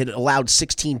 they had allowed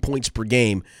 16 points per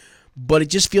game. But it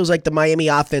just feels like the Miami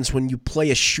offense, when you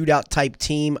play a shootout-type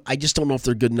team, I just don't know if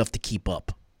they're good enough to keep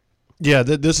up. Yeah,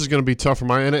 this is going to be tough for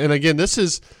Miami. And again, this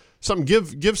is something,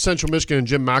 give Central Michigan and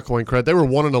Jim McElwain credit. They were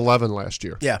 1-11 last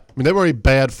year. Yeah. I mean, they were a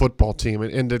bad football team,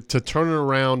 and to turn it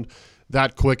around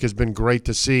that quick has been great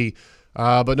to see.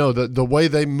 But no, the way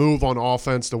they move on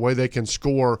offense, the way they can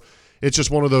score, it's just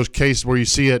one of those cases where you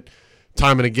see it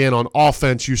time and again. On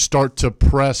offense, you start to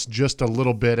press just a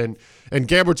little bit, and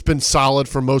Gabbert's been solid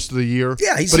for most of the year.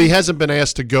 Yeah, but he hasn't been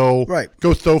asked to go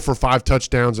throw for 5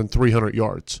 touchdowns and 300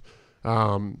 yards.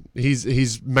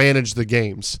 He's managed the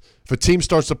games. If a team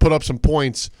starts to put up some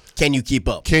points, can you keep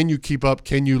up? Can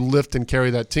you lift and carry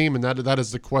that team? And that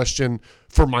is the question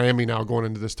for Miami now going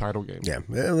into this title game. Yeah,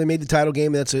 well, they made the title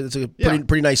game. That's a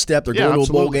pretty nice step. They're going to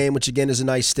a bowl game, which again is a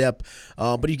nice step.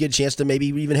 But you get a chance to maybe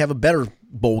even have a better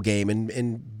bowl game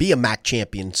and be a MAC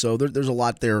champion. So there's a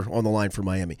lot there on the line for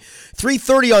Miami.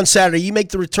 3:30 on Saturday. You make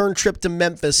the return trip to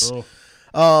Memphis.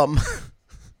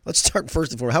 Let's start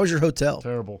first and foremost. How was your hotel?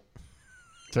 Terrible.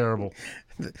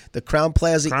 The Crown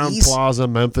Plaza East? Crown Plaza,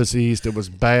 Memphis East. It was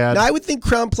bad. Now, I would think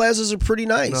Crown Plazas are pretty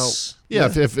nice. No.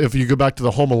 Yeah. If you go back to the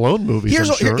Home Alone movies,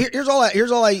 here's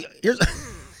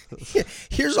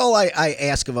all I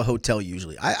ask of a hotel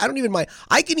usually. I don't even mind.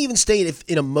 I can even stay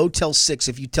in a Motel 6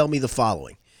 if you tell me the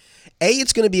following. A,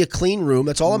 it's going to be a clean room.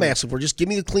 That's all I'm asking for. Just give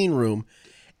me the clean room.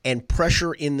 And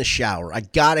pressure in the shower. I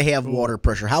gotta have water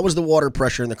pressure. How was the water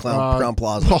pressure in the Crown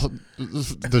Plaza? Well,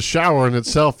 the shower in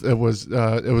itself, it was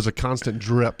a constant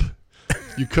drip.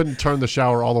 You couldn't turn the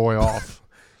shower all the way off.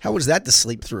 How was that to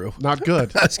sleep through? Not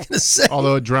good. I was gonna say.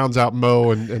 Although it drowns out Mo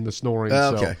and the snoring.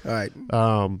 Okay, all right.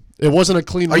 It wasn't a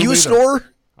clean room. Are you a snorer?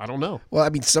 I don't know. Well, I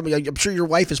mean, I'm sure your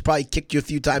wife has probably kicked you a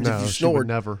few times if you snored. She would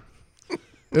never.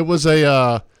 It was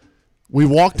we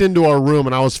walked into our room,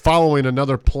 and I was following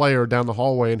another player down the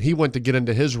hallway, and he went to get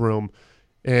into his room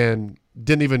and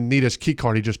didn't even need his key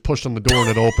card. He just pushed on the door, and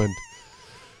it opened.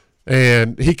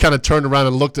 And he kind of turned around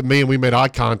and looked at me, and we made eye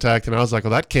contact, and I was like,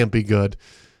 well, that can't be good.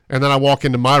 And then I walk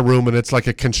into my room, and it's like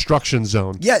a construction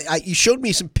zone. Yeah, you showed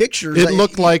me some pictures. It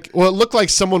looked like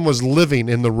someone was living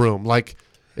in the room. Like,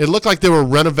 it looked like they were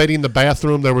renovating the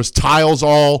bathroom. There was tiles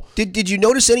all. Did you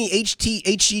notice any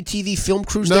HGTV film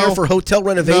crews there for hotel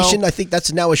renovation? No. I think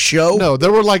that's now a show. No,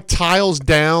 there were like tiles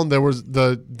down. There was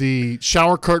the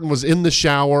shower curtain was in the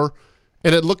shower,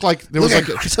 and it looked like there was it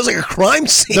sounds like a crime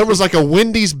scene. There was like a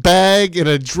Wendy's bag and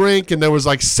a drink, and there was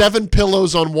like 7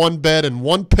 pillows on one bed and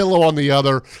 1 pillow on the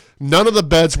other. None of the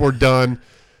beds were done.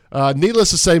 Needless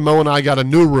to say, Mo and I got a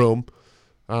new room.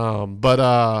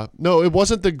 But no, it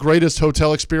wasn't the greatest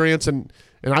hotel experience, and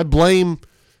I blame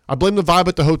the vibe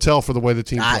at the hotel for the way the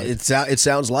team played. It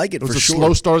sounds like it. It was for a sure.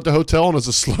 slow start at the hotel, and it was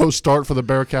a slow start for the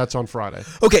Bearcats on Friday.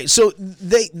 Okay, so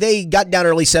they got down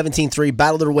early 17-3,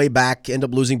 battled their way back, ended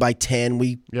up losing by 10.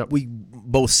 We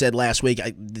both said last week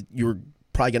you were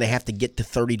probably going to have to get to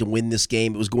 30 to win this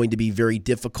game. It was going to be very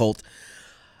difficult.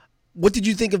 what did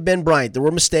you think of Ben Bryant? There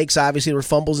were mistakes, obviously. There were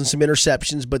fumbles and some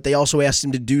interceptions, but they also asked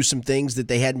him to do some things that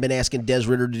they hadn't been asking Des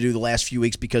Ridder to do the last few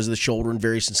weeks because of the shoulder and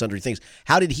various and sundry things.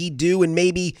 How did he do? And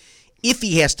maybe if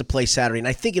he has to play Saturday, and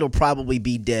I think it'll probably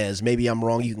be Des. Maybe I'm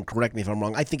wrong. You can correct me if I'm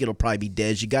wrong. I think it'll probably be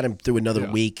Des. You got him through another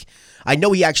week. I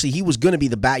know he was going to be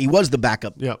the back. He was the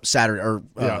backup Saturday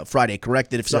or Friday,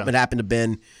 correct? That if something had happened to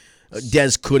Ben,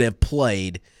 Des could have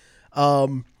played. How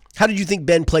did you think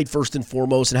Ben played first and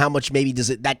foremost, and how much maybe does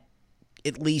that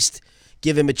at least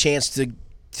give him a chance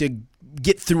to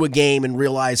get through a game and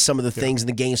realize some of the things in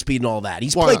the game speed and all that?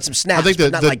 He's played some snaps, I think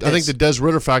but not like this. I think the Des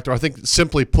Ridder factor, I think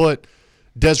simply put,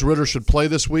 Des Ridder should play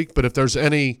this week, but if there's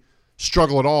any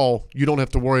struggle at all, you don't have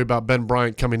to worry about Ben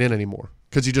Bryant coming in anymore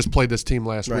because he just played this team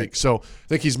last week. So I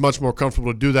think he's much more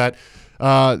comfortable to do that.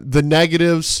 The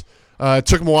negatives, it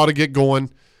took him a while to get going.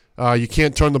 You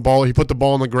can't turn the ball. He put the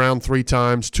ball on the ground 3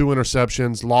 times, 2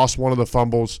 interceptions, lost one of the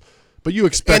fumbles. But you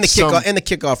expect and the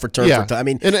kickoff return. Yeah. For I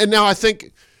mean, and now I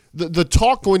think the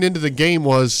talk going into the game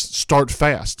was start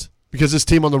fast because this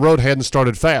team on the road hadn't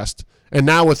started fast. And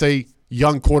now with a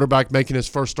young quarterback making his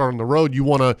first start on the road, you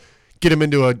want to get him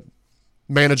into a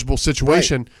manageable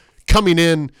situation. Right. Coming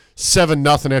in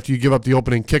 7-0 after you give up the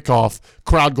opening kickoff,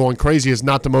 crowd going crazy is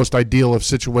not the most ideal of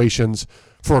situations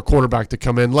for a quarterback to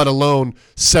come in, let alone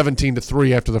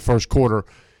 17-3 after the first quarter,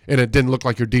 and it didn't look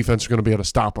like your defense was going to be able to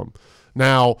stop him.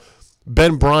 Now,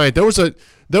 Ben Bryant, there was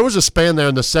a span there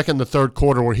in the second and the third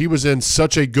quarter where he was in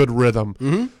such a good rhythm,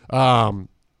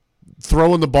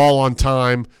 throwing the ball on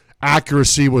time.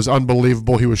 Accuracy was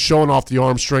unbelievable. He was showing off the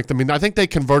arm strength. I mean, I think they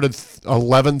converted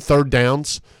 11 third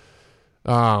downs.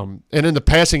 And in the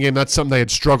passing game, that's something they had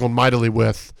struggled mightily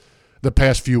with the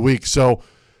past few weeks. So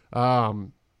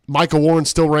Michael Warren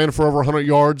still ran for over 100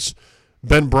 yards.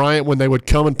 Ben Bryant, when they would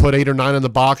come and put 8 or 9 in the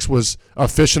box, was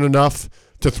efficient enough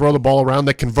to throw the ball around.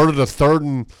 They converted a third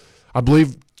and, I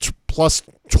believe, plus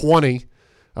 20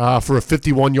 for a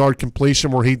 51-yard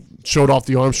completion where he showed off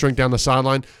the arm strength down the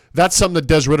sideline. That's something that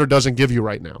Des Ridder doesn't give you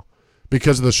right now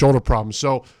because of the shoulder problem.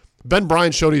 So Ben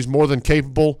Bryant showed he's more than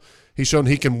capable. He's shown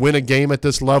he can win a game at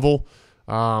this level.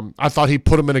 I thought he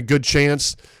put him in a good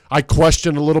chance. I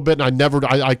questioned a little bit, and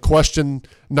I questioned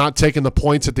not taking the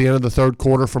points at the end of the third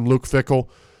quarter from Luke Fickell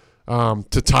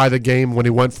to tie the game when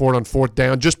he went for it on 4th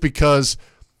down, just because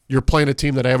you're playing a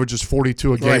team that averages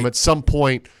 42 a game. Right. At some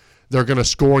point, they're going to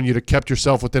score, and you'd have kept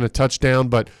yourself within a touchdown.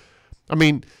 But, I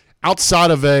mean,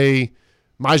 outside of a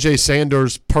Myjai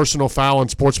Sanders personal foul and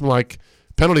sportsmanlike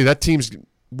penalty, that team's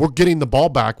 – we're getting the ball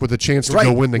back with a chance to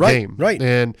go win the game. Right.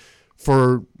 And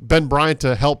for Ben Bryant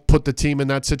to help put the team in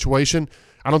that situation,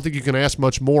 I don't think you can ask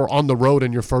much more on the road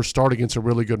in your first start against a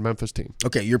really good Memphis team.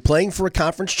 Okay, you're playing for a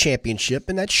conference championship,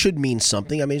 and that should mean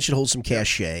something. I mean, it should hold some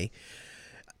cachet.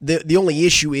 The only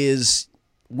issue is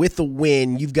with the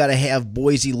win, you've got to have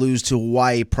Boise lose to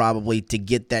Hawaii probably to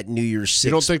get that New Year's 6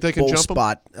 You don't think they can bowl jump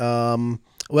spot.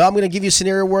 Well, I'm going to give you a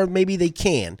scenario where maybe they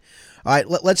can. All right,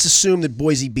 let's assume that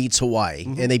Boise beats Hawaii,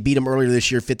 and they beat them earlier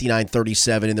this year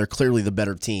 59-37, and they're clearly the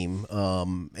better team.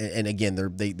 And again,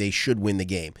 they should win the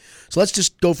game. So let's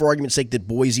just go for argument's sake that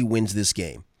Boise wins this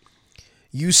game.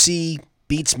 UC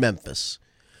beats Memphis.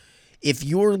 If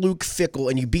you're Luke Fickell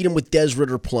and you beat him with Des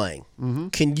Ridder playing,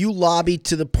 can you lobby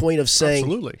to the point of saying,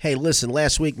 Absolutely. hey, listen,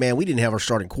 last week, man, we didn't have our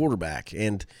starting quarterback,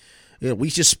 and we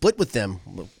just split with them.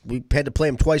 We had to play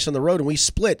them twice on the road, and we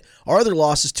split. Our other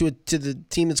losses to the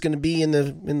team that's going to be in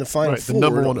the Final Four, the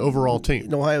number 1 overall team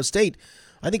in Ohio State.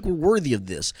 I think we're worthy of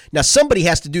this. Now, somebody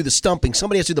has to do the stumping.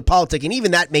 Somebody has to do the politicking, and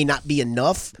even that may not be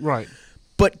enough. Right.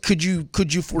 But could you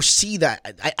foresee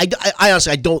that? I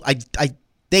honestly, I don't.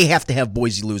 They have to have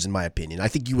Boise lose, in my opinion. I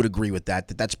think you would agree with that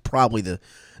that's probably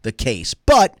the case.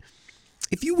 But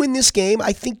if you win this game,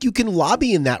 I think you can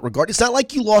lobby in that regard. It's not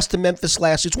like you lost to Memphis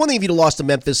last year. It's one thing if you'd lost to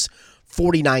Memphis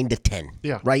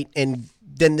 49-10, right? And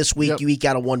then this week you eke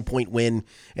out a 1-point win,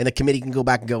 and the committee can go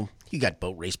back and go, you got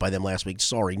boat raced by them last week.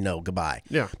 Sorry, no, goodbye.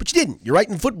 Yeah. But you didn't. You're right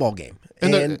in the football game.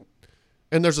 And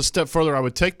there's a step further I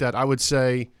would take that. I would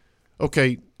say,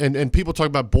 okay, and people talk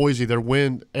about Boise, their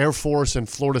win, Air Force, and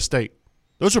Florida State.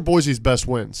 Those are Boise's best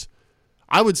wins.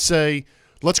 I would say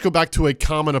let's go back to a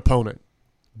common opponent.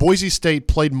 Boise State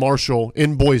played Marshall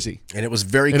in Boise. And it was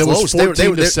very close. It was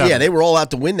 14-7. Yeah, they were all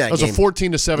out to win that game. It was a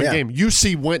 14-7 game.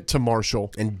 UC went to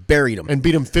Marshall. And buried them. And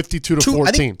beat them 52-14.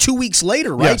 I think 2 weeks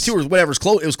later, right? Yes. 2 or whatever.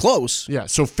 It was close. Yeah,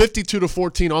 so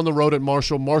 52-14 on the road at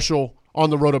Marshall. Marshall on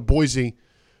the road at Boise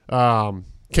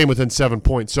came within 7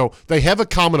 points. So they have a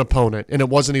common opponent, and it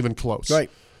wasn't even close. Right.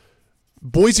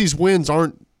 Boise's wins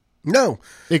aren't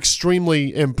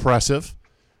extremely impressive.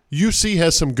 UC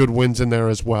has some good wins in there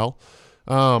as well.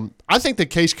 I think the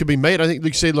case could be made. I think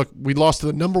you say, look, we lost to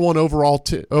the number one overall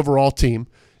team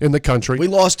in the country. We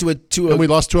lost to we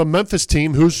lost to a Memphis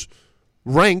team who's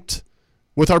ranked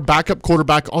with our backup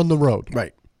quarterback on the road.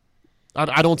 Right.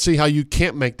 I don't see how you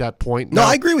can't make that point. No,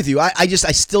 I agree with you. I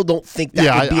still don't think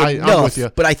that would be enough. I'm with you.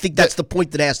 But I think that's the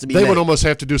point that has to be made. They would almost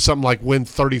have to do something like win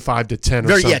 35-10 or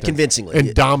something. Yeah, convincingly.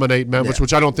 And dominate Memphis,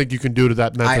 which I don't think you can do to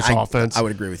that Memphis offense. I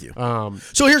would agree with you.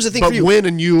 So here's the thing for you. But win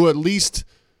and you at least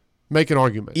make an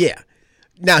argument. Yeah.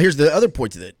 Now, here's the other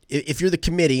point to that. If you're the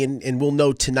committee, and we'll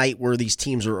know tonight where these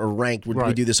teams are ranked.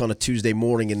 We do this on a Tuesday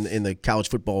morning, and the college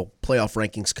football playoff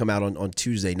rankings come out on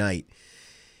Tuesday night.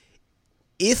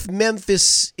 If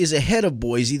Memphis is ahead of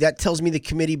Boise, that tells me the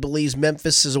committee believes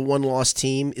Memphis as a one-loss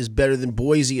team is better than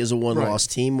Boise as a one-loss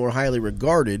team, more highly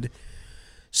regarded.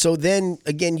 So then,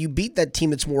 again, you beat that team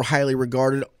that's more highly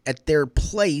regarded at their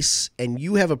place, and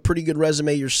you have a pretty good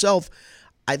resume yourself.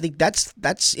 I think that's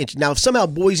now, if somehow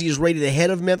Boise is rated ahead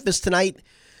of Memphis tonight,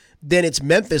 then it's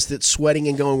Memphis that's sweating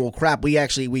and going, well, crap, we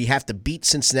have to beat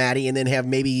Cincinnati and then have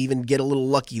maybe even get a little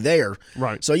lucky there.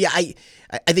 Right. So, yeah, I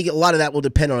think a lot of that will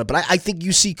depend on it. But I think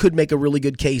UC could make a really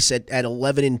good case at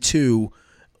 11-2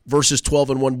 versus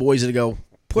 12-1 Boise to go,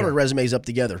 put our resumes up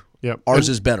together. Yep. Ours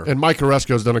is better. And Mike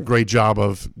Oresco's done a great job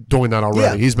of doing that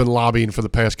already. Yeah. He's been lobbying for the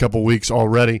past couple weeks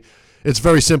already. It's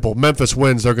very simple. Memphis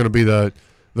wins, they're going to be the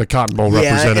Cotton Bowl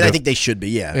representative. And I think they should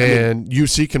be, yeah. And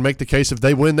UC can make the case if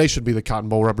they win, they should be the Cotton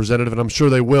Bowl representative, and I'm sure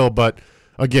they will. But,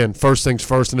 again, first things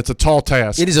first, and it's a tall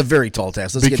task. It is a very tall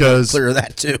task. Let's get clear of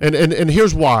that, too. And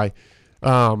here's why.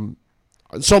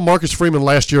 So Marcus Freeman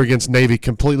last year against Navy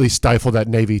completely stifled that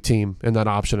Navy team in that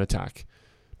option attack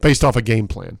based off a game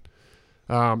plan.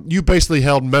 You basically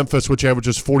held Memphis, which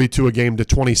averages 42 a game, to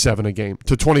 27 a game,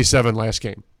 to 27 last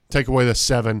game. Take away the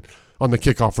 7 on the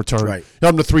kickoff return. Right. You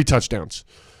held them to 3 touchdowns.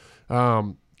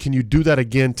 Can you do that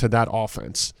again to that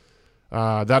offense?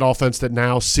 That offense that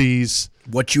now sees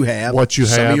what you have, and what you're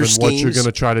going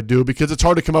to try to do, because it's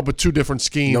hard to come up with 2 different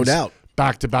schemes. No doubt.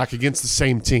 Back-to-back against the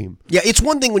same team. Yeah, it's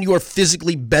one thing when you are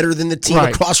physically better than the team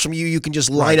across from you. You can just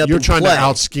line up You're and trying play. to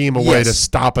out-scheme a way to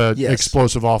stop an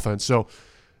explosive offense. So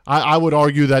I would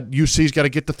argue that UC's got to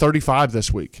get to 35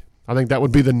 this week. I think that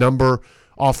would be the number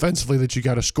offensively that you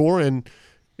got to score, and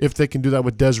if they can do that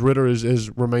with Des Ridder is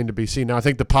remained to be seen. Now, I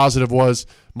think the positive was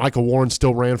Michael Warren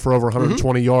still ran for over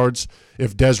 120 yards.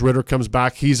 If Des Ridder comes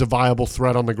back, he's a viable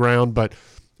threat on the ground, but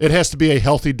it has to be a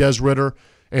healthy Des Ridder,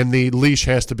 and the leash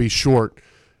has to be short,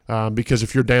 because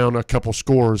if you're down a couple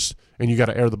scores and you got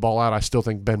to air the ball out, I still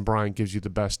think Ben Bryant gives you the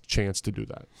best chance to do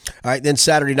that. All right, then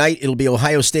Saturday night, it'll be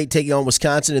Ohio State taking on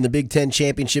Wisconsin in the Big Ten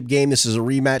championship game. This is a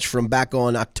rematch from back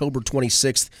on October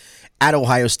 26th at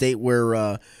Ohio State,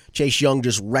 where Chase Young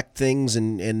just wrecked things,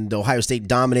 and Ohio State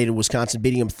dominated Wisconsin,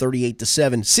 beating them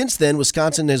 38-7. Since then,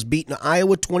 Wisconsin has beaten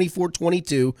Iowa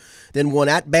 24-22, then won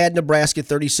at bad Nebraska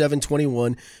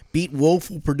 37-21, beat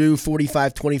woeful Purdue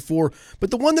 45-24.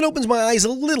 But the one that opens my eyes a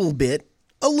little bit,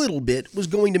 was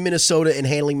going to Minnesota and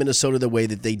handling Minnesota the way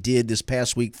that they did this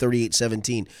past week,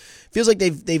 38-17. Feels like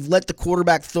they've let the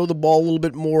quarterback throw the ball a little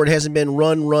bit more. It hasn't been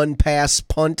run, pass,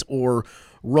 punt, or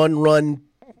run,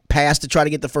 pass to try to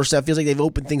get the first half. Feels like they've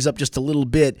opened things up just a little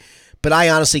bit, but I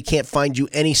honestly can't find you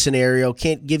any scenario,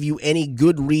 can't give you any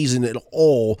good reason at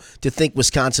all to think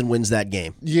Wisconsin wins that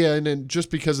game. Yeah, and then just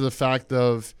because of the fact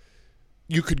of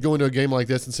you could go into a game like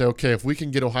this and say, okay, if we can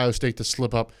get Ohio State to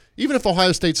slip up, even if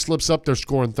Ohio State slips up, they're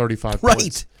scoring 35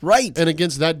 points. Right. And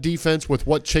against that defense with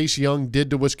what Chase Young did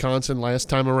to Wisconsin last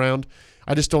time around,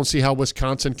 I just don't see how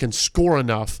Wisconsin can score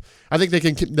enough. I think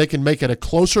they can make it a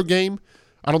closer game.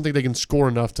 I don't think they can score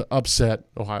enough to upset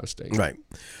Ohio State. Right.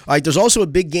 All right, there's also a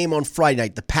big game on Friday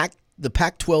night, the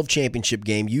Pac-12 championship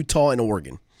game, Utah and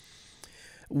Oregon.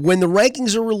 When the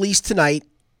rankings are released tonight,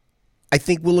 I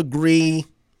think we'll agree.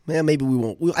 Well, maybe we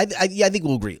won't. I think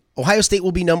we'll agree. Ohio State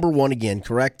will be number 1 again,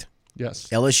 correct? Yes.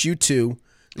 LSU 2.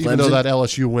 Clemson. Even though that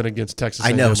LSU win against Texas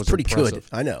A&M I know, it's was pretty impressive.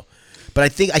 good. I know.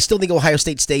 But I still think Ohio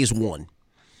State stays 1.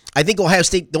 I think Ohio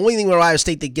State, the only thing with Ohio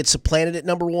State that gets supplanted at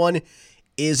number 1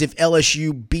 is if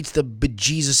LSU beats the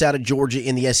bejesus out of Georgia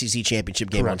in the SEC championship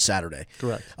game on Saturday.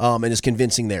 Correct. And is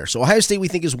convincing there. So Ohio State we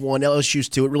think is 1, LSU's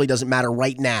 2. It really doesn't matter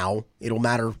right now. It'll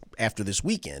matter after this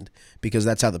weekend because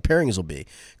that's how the pairings will be.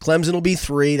 Clemson will be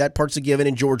 3. That part's a given,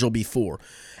 and Georgia will be 4.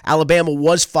 Alabama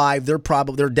was 5. They're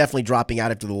definitely dropping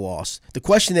out after the loss. The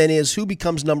question then is, who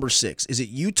becomes number 6? Is it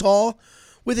Utah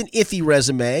with an iffy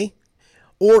resume,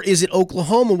 or is it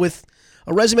Oklahoma with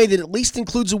a resume that at least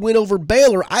includes a win over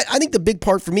Baylor? I think the big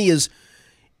part for me is,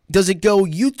 does it go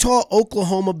Utah,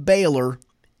 Oklahoma, Baylor,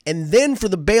 and then for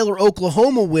the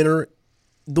Baylor-Oklahoma winner,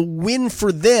 the win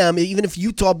for them, even if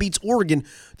Utah beats Oregon,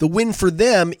 the win for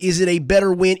them, is it a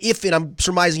better win if, and I'm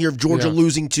surmising here, if Georgia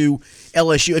losing to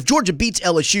LSU. If Georgia beats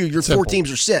LSU, your four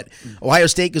teams are set. Ohio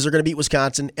State, because they're going to beat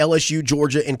Wisconsin, LSU,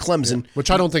 Georgia, and Clemson.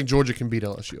 Which I don't think Georgia can beat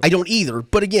LSU. I don't either.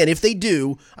 But again, if they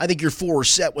do, I think your four are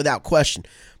set without question.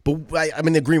 But I'm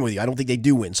in agreement with you. I don't think they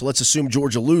do win. So let's assume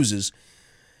Georgia loses.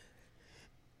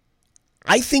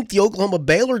 I think the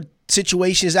Oklahoma-Baylor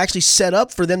situation is actually set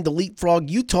up for them to leapfrog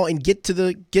Utah and get to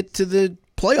the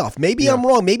playoff. Maybe I'm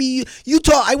wrong. Maybe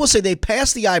Utah, I will say they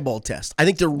passed the eyeball test. I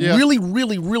think they're really,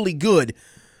 really, really good.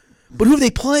 But who have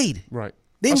they played? Right.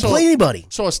 They didn't play anybody.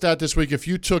 Saw a stat this week. If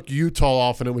you took Utah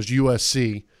off and it was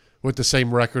USC with the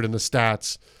same record and the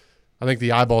stats, I think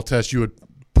the eyeball test you would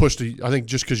push I think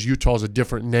just because Utah is a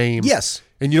different name. Yes.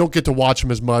 And you don't get to watch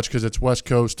them as much because it's West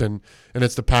Coast and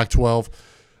it's the Pac-12.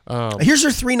 Here's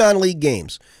their 3 non-league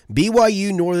games: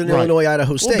 BYU, Northern Illinois,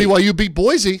 Idaho State. Well, BYU beat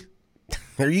Boise.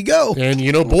 There you go. And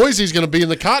Boise's going to be in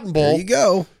the Cotton Bowl. There you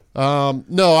go.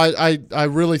 No, I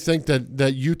really think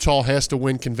that Utah has to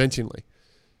win convincingly,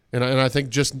 and I think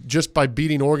just by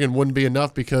beating Oregon wouldn't be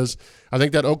enough because I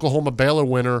think that Oklahoma-Baylor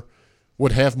winner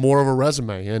would have more of a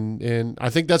resume, and I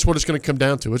think that's what it's going to come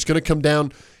down to. It's going to come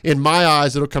down, in my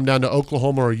eyes, it'll come down to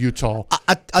Oklahoma or Utah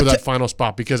for that final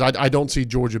spot because I don't see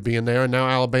Georgia being there, and now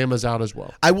Alabama's out as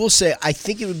well. I will say I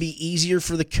think it would be easier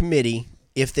for the committee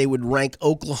if they would rank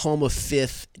Oklahoma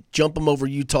 5th, jump them over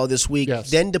Utah this week,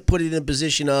 then to put it in a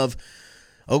position of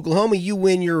Oklahoma, you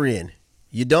win, you're in.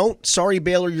 You don't, sorry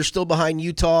Baylor, you're still behind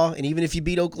Utah, and even if you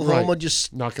beat Oklahoma,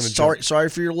 just not gonna sorry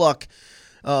for your luck.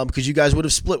 Because you guys would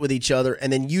have split with each other,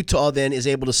 and then Utah then is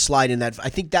able to slide in that. I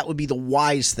think that would be the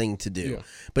wise thing to do. Yeah.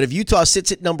 But if Utah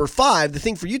sits at number 5, the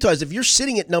thing for Utah is if you're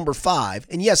sitting at number 5,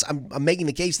 and yes, I'm making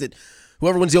the case that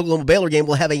whoever wins the Oklahoma-Baylor game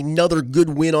will have another good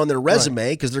win on their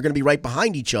resume because they're going to be right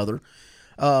behind each other.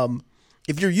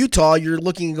 If you're Utah, you're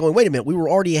looking and going, wait a minute, we were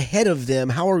already ahead of them.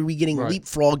 How are we getting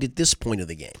leapfrogged at this point of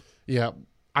the game? Yeah.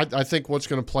 I think what's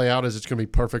going to play out is it's going to be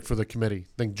perfect for the committee.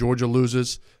 I think Georgia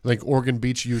loses. I think Oregon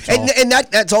beats Utah. And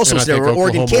that's also a scenario where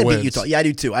Oregon can beat Utah. Yeah, I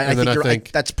do too. I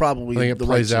think that's probably I think it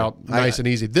plays out nice and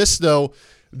easy.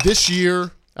 This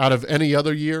year, out of any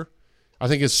other year, I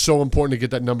think it's so important to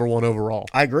get that number 1 overall.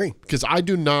 I agree. Because I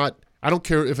don't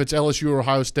care if it's LSU or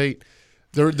Ohio State.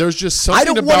 There's just something I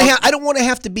don't want to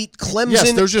have to beat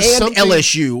Clemson and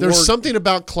LSU. There's something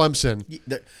about Clemson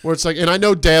where it's like, and I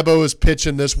know Dabo is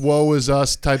pitching this "woe is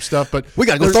us" type stuff, but we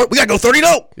got to go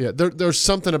 30-0. Yeah, there's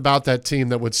something about that team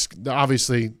that would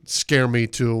obviously scare me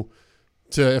to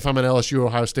if I'm an LSU or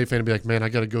Ohio State fan and be like, man, I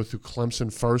got to go through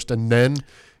Clemson first and then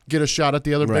get a shot at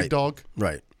the other big dog.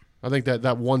 Right. I think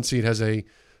that 1 seed has a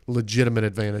legitimate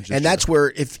advantage. And that's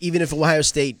where even if Ohio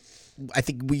State, I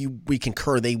think we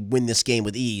concur they win this game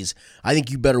with ease. I think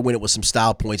you better win it with some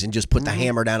style points and just put the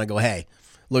hammer down and go, hey,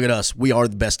 look at us. We are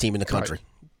the best team in the country.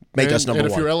 Make us number 1.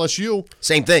 And if you're LSU,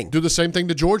 same thing. Do the same thing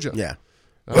to Georgia. Yeah.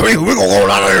 We're going to roll it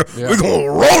out of here. Yeah. We're going to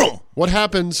roll them. What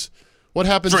happens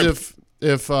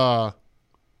if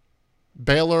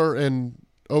Baylor and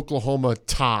Oklahoma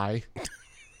tie,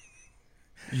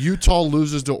 Utah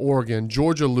loses to Oregon,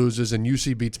 Georgia loses, and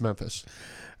UC beats Memphis?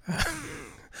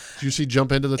 Do you see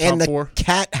jump into the top 4? And the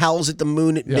cat howls at the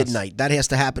moon at midnight. That has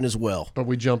to happen as well. But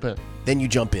we jump in. Then you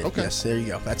jump in. Okay. Yes, there you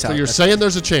go. That's so how. You're saying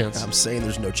there's a chance. I'm saying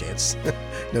there's no chance.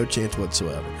 No chance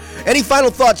whatsoever. Any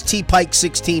final thoughts, T. Pike,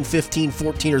 16, 15,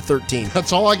 14, or 13?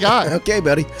 That's all I got. Okay,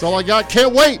 buddy. That's all I got.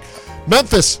 Can't wait.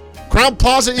 Memphis, Crown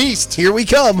Plaza East. Here we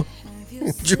come.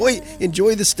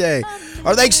 Enjoy the stay.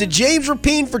 Our thanks to James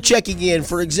Rapien for checking in,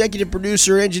 for executive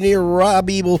producer, engineer Rob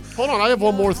Ebel. Hold on, I have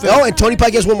one more thing. Oh, and Tony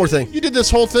Pike has one more thing. You did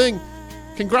this whole thing.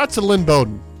 Congrats to Lynn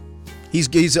Bowden. He's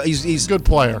a good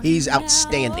player. He's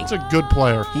outstanding. He's a good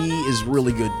player. He is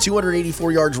really good.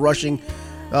 284 yards rushing.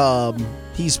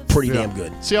 He's pretty damn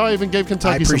good. See how I even gave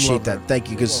Kentucky I appreciate some love that. Thank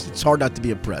you, because it's hard not to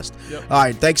be impressed. Yep. All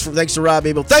right, thanks to Rob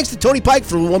Abel. Thanks to Tony Pike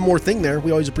for one more thing there.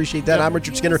 We always appreciate that. Yep. I'm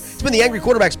Richard Skinner. It's been the Angry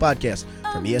Quarterbacks Podcast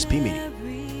from ESP Media.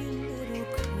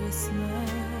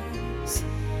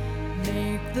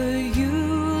 Make the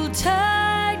Yuletide